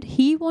decided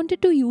he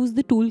wanted to use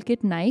the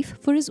toolkit knife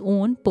for his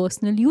own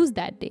personal use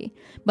that day.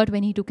 But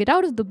when he took it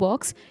out of the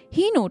box,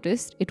 he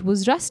noticed it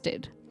was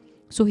rusted.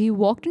 So he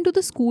walked into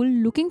the school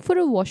looking for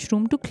a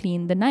washroom to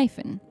clean the knife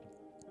in.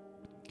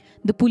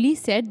 The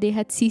police said they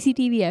had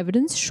CCTV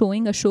evidence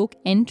showing Ashok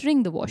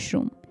entering the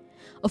washroom.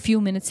 A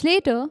few minutes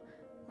later,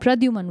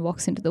 Pradyuman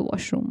walks into the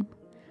washroom.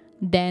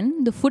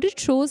 Then, the footage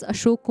shows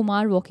Ashok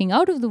Kumar walking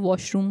out of the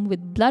washroom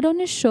with blood on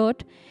his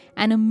shirt,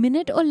 and a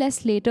minute or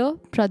less later,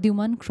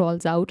 Pradyuman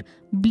crawls out,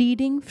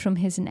 bleeding from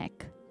his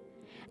neck.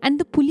 And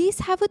the police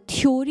have a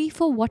theory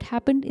for what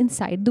happened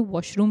inside the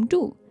washroom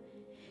too.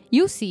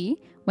 You see,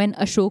 when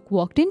Ashok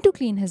walked in to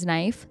clean his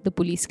knife, the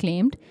police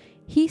claimed,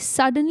 he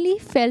suddenly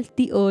felt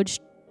the urge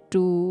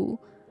to,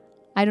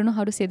 I don't know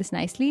how to say this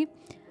nicely,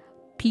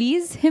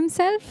 please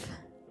himself?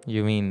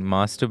 You mean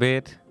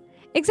masturbate?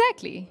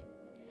 Exactly.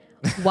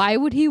 Why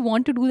would he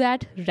want to do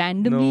that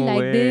randomly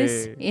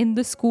this in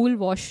the school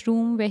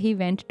washroom where he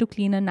went to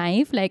clean a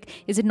knife? Like,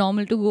 is it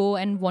normal to go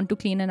and want to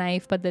clean a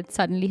knife but then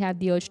suddenly have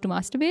the urge to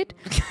masturbate?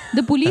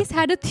 The police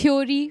had a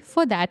theory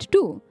for that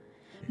too.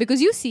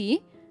 Because you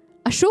see,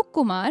 Ashok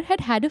Kumar had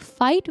had a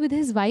fight with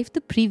his wife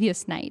the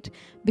previous night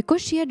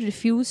because she had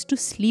refused to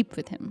sleep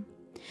with him.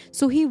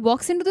 So he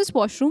walks into this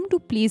washroom to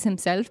please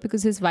himself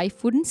because his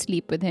wife wouldn't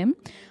sleep with him,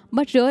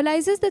 but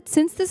realizes that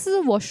since this is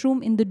a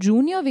washroom in the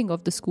junior wing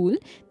of the school,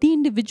 the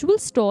individual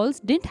stalls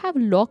didn't have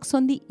locks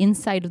on the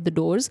inside of the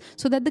doors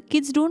so that the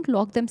kids don't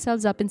lock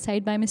themselves up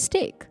inside by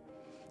mistake.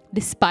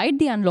 Despite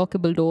the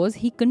unlockable doors,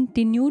 he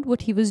continued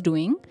what he was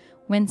doing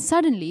when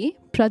suddenly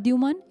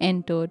Pradyuman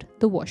entered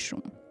the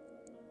washroom.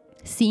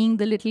 Seeing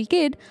the little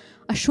kid,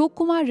 Ashok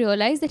Kumar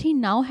realized that he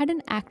now had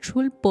an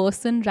actual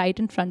person right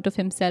in front of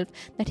himself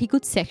that he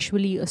could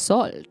sexually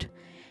assault.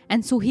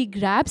 And so he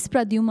grabs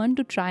Pradyuman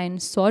to try and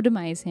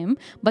sodomize him,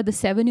 but the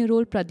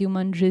 7-year-old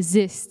Pradyuman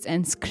resists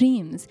and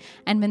screams.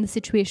 And when the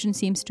situation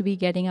seems to be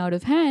getting out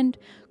of hand,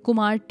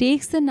 Kumar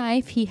takes the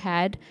knife he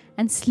had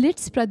and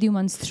slits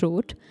Pradyuman's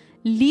throat,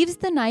 leaves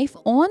the knife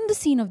on the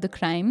scene of the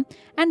crime,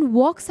 and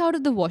walks out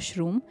of the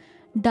washroom,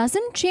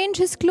 doesn't change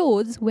his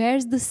clothes,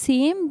 wears the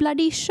same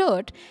bloody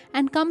shirt,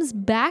 and comes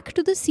back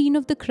to the scene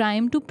of the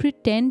crime to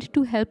pretend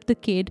to help the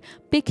kid,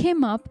 pick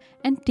him up,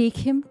 and take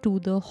him to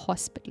the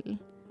hospital.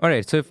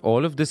 Alright, so if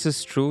all of this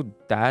is true,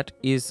 that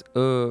is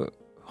a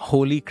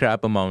holy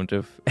crap amount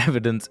of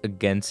evidence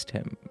against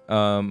him.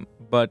 And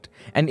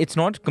it's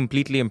not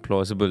completely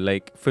implausible.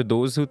 Like, for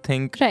those who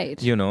think,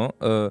 right,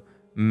 a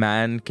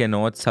man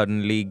cannot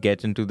suddenly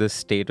get into this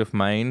state of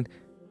mind,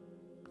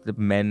 the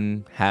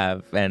men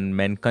have and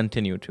men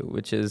continue to,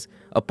 which is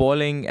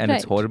appalling and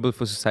it's horrible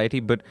for society,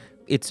 but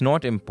it's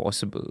not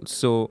impossible.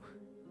 So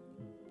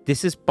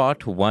this is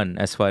part 1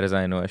 as far as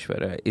I know,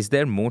 Aishwarya. Is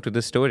there more to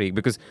the story?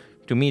 Because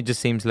to me it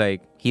just seems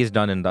like he is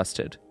done and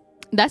dusted.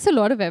 That's a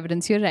lot of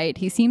evidence, you're right.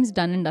 He seems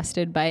done and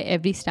dusted by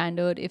every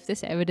standard if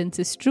this evidence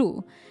is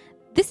true.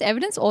 This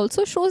evidence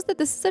also shows that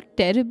this is a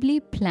terribly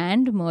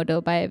planned murder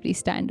by every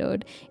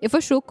standard. If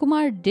Ashok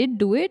Kumar did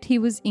do it, he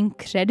was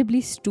incredibly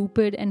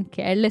stupid and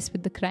careless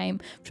with the crime,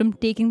 from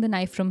taking the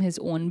knife from his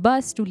own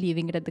bus to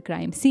leaving it at the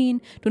crime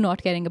scene to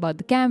not caring about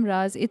the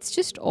cameras. It's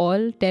just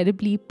all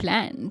terribly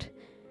planned.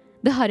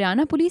 The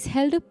Haryana police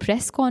held a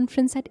press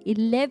conference at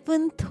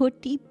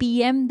 11:30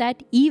 p.m.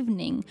 that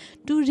evening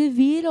to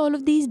reveal all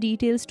of these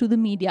details to the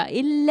media.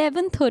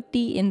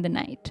 11:30 in the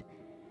night.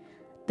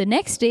 The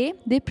next day,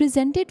 they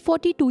presented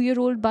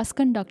 42-year-old bus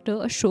conductor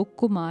Ashok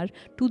Kumar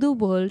to the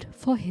world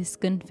for his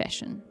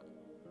confession.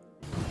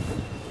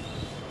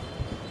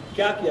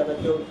 क्या किया मैं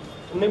क्यों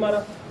तुमने मारा?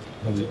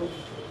 हाँ जी।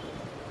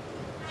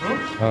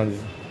 हाँ जी।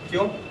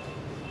 क्यों?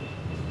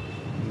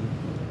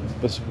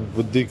 बस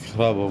बुद्धि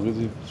खराब हो गई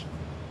थी,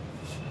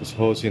 कुछ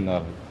होश ही ना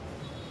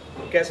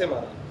रहा। कैसे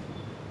मारा?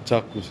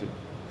 चाकू से।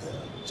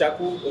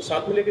 चाकू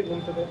साथ में लेके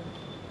घूमते थे?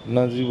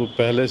 ना जी, वो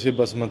पहले से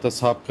बस मैं था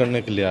साफ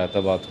करने के लिए आया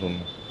था बाथरूम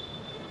में।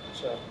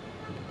 अच्छा।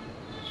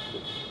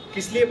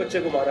 किस लिए बच्चे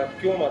को मारा?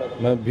 क्यों मारा था?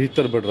 मैं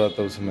भीतर बढ़ रहा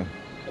था उसमें।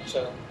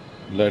 अच्छा।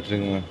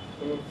 लैटरिन में।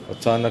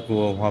 अचानक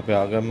वो वहाँ पे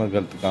आ गया, मैं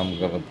गलत काम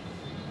कर रहा था।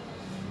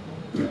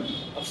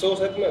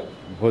 अफसोस है तुम्हें?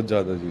 बहुत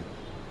ज़्यादा जी।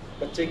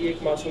 बच्चे की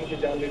एक मासूम की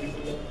जान ले ली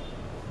तुमने।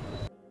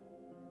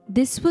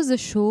 This was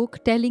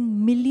Ashok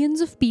telling millions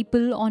of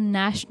people on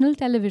national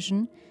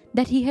television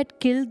that he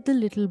had killed the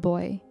little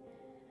boy.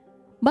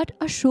 But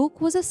Ashok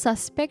was a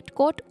suspect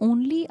caught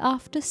only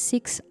after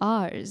 6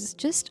 hours,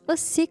 just a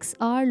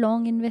 6-hour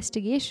long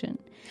investigation.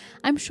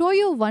 I'm sure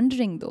you're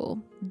wondering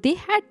though, they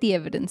had the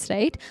evidence,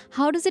 right?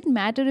 How does it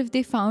matter if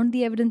they found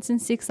the evidence in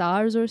 6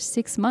 hours or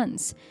 6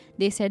 months?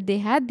 They said they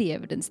had the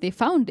evidence, they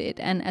found it,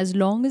 and as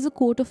long as a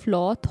court of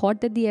law thought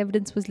that the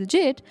evidence was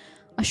legit,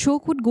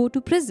 Ashok would go to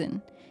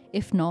prison.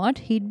 If not,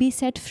 he'd be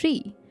set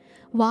free.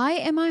 Why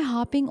am I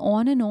harping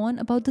on and on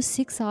about the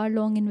 6-hour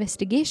long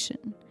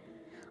investigation?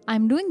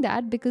 I'm doing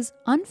that because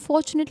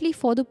unfortunately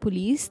for the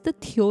police, the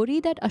theory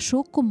that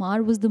Ashok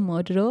Kumar was the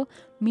murderer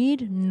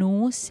made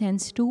no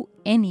sense to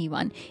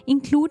anyone,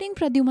 including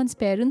Pradyuman's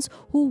parents,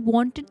 who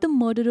wanted the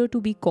murderer to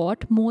be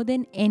caught more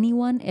than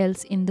anyone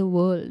else in the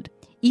world.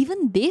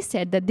 Even they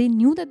said that they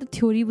knew that the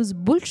theory was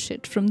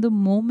bullshit from the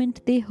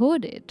moment they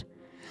heard it.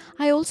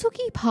 I also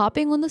keep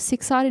harping on the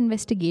 6-hour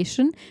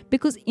investigation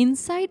because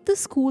inside the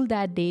school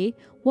that day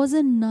was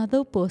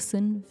another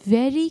person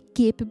very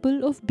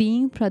capable of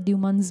being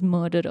Pradyuman's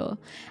murderer,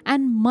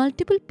 and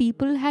multiple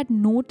people had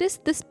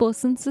noticed this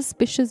person's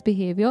suspicious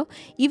behavior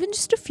even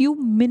just a few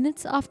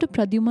minutes after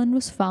Pradyuman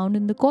was found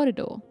in the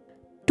corridor.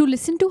 To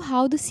listen to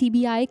how the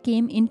CBI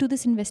came into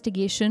this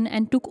investigation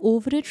and took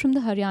over it from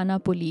the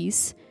Haryana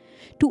police,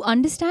 to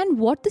understand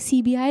what the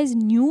CBI's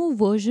new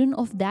version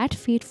of that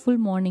fateful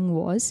morning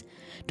was,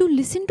 to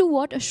listen to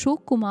what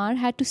Ashok Kumar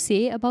had to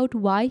say about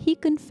why he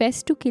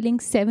confessed to killing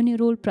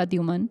 7-year-old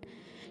Pradyuman,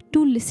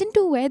 to listen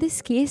to where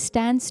this case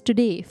stands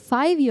today,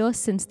 5 years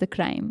since the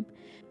crime.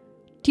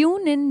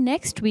 Tune in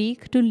next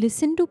week to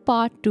listen to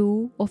part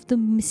 2 of the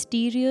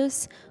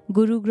mysterious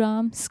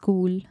Gurugram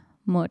school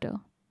murder.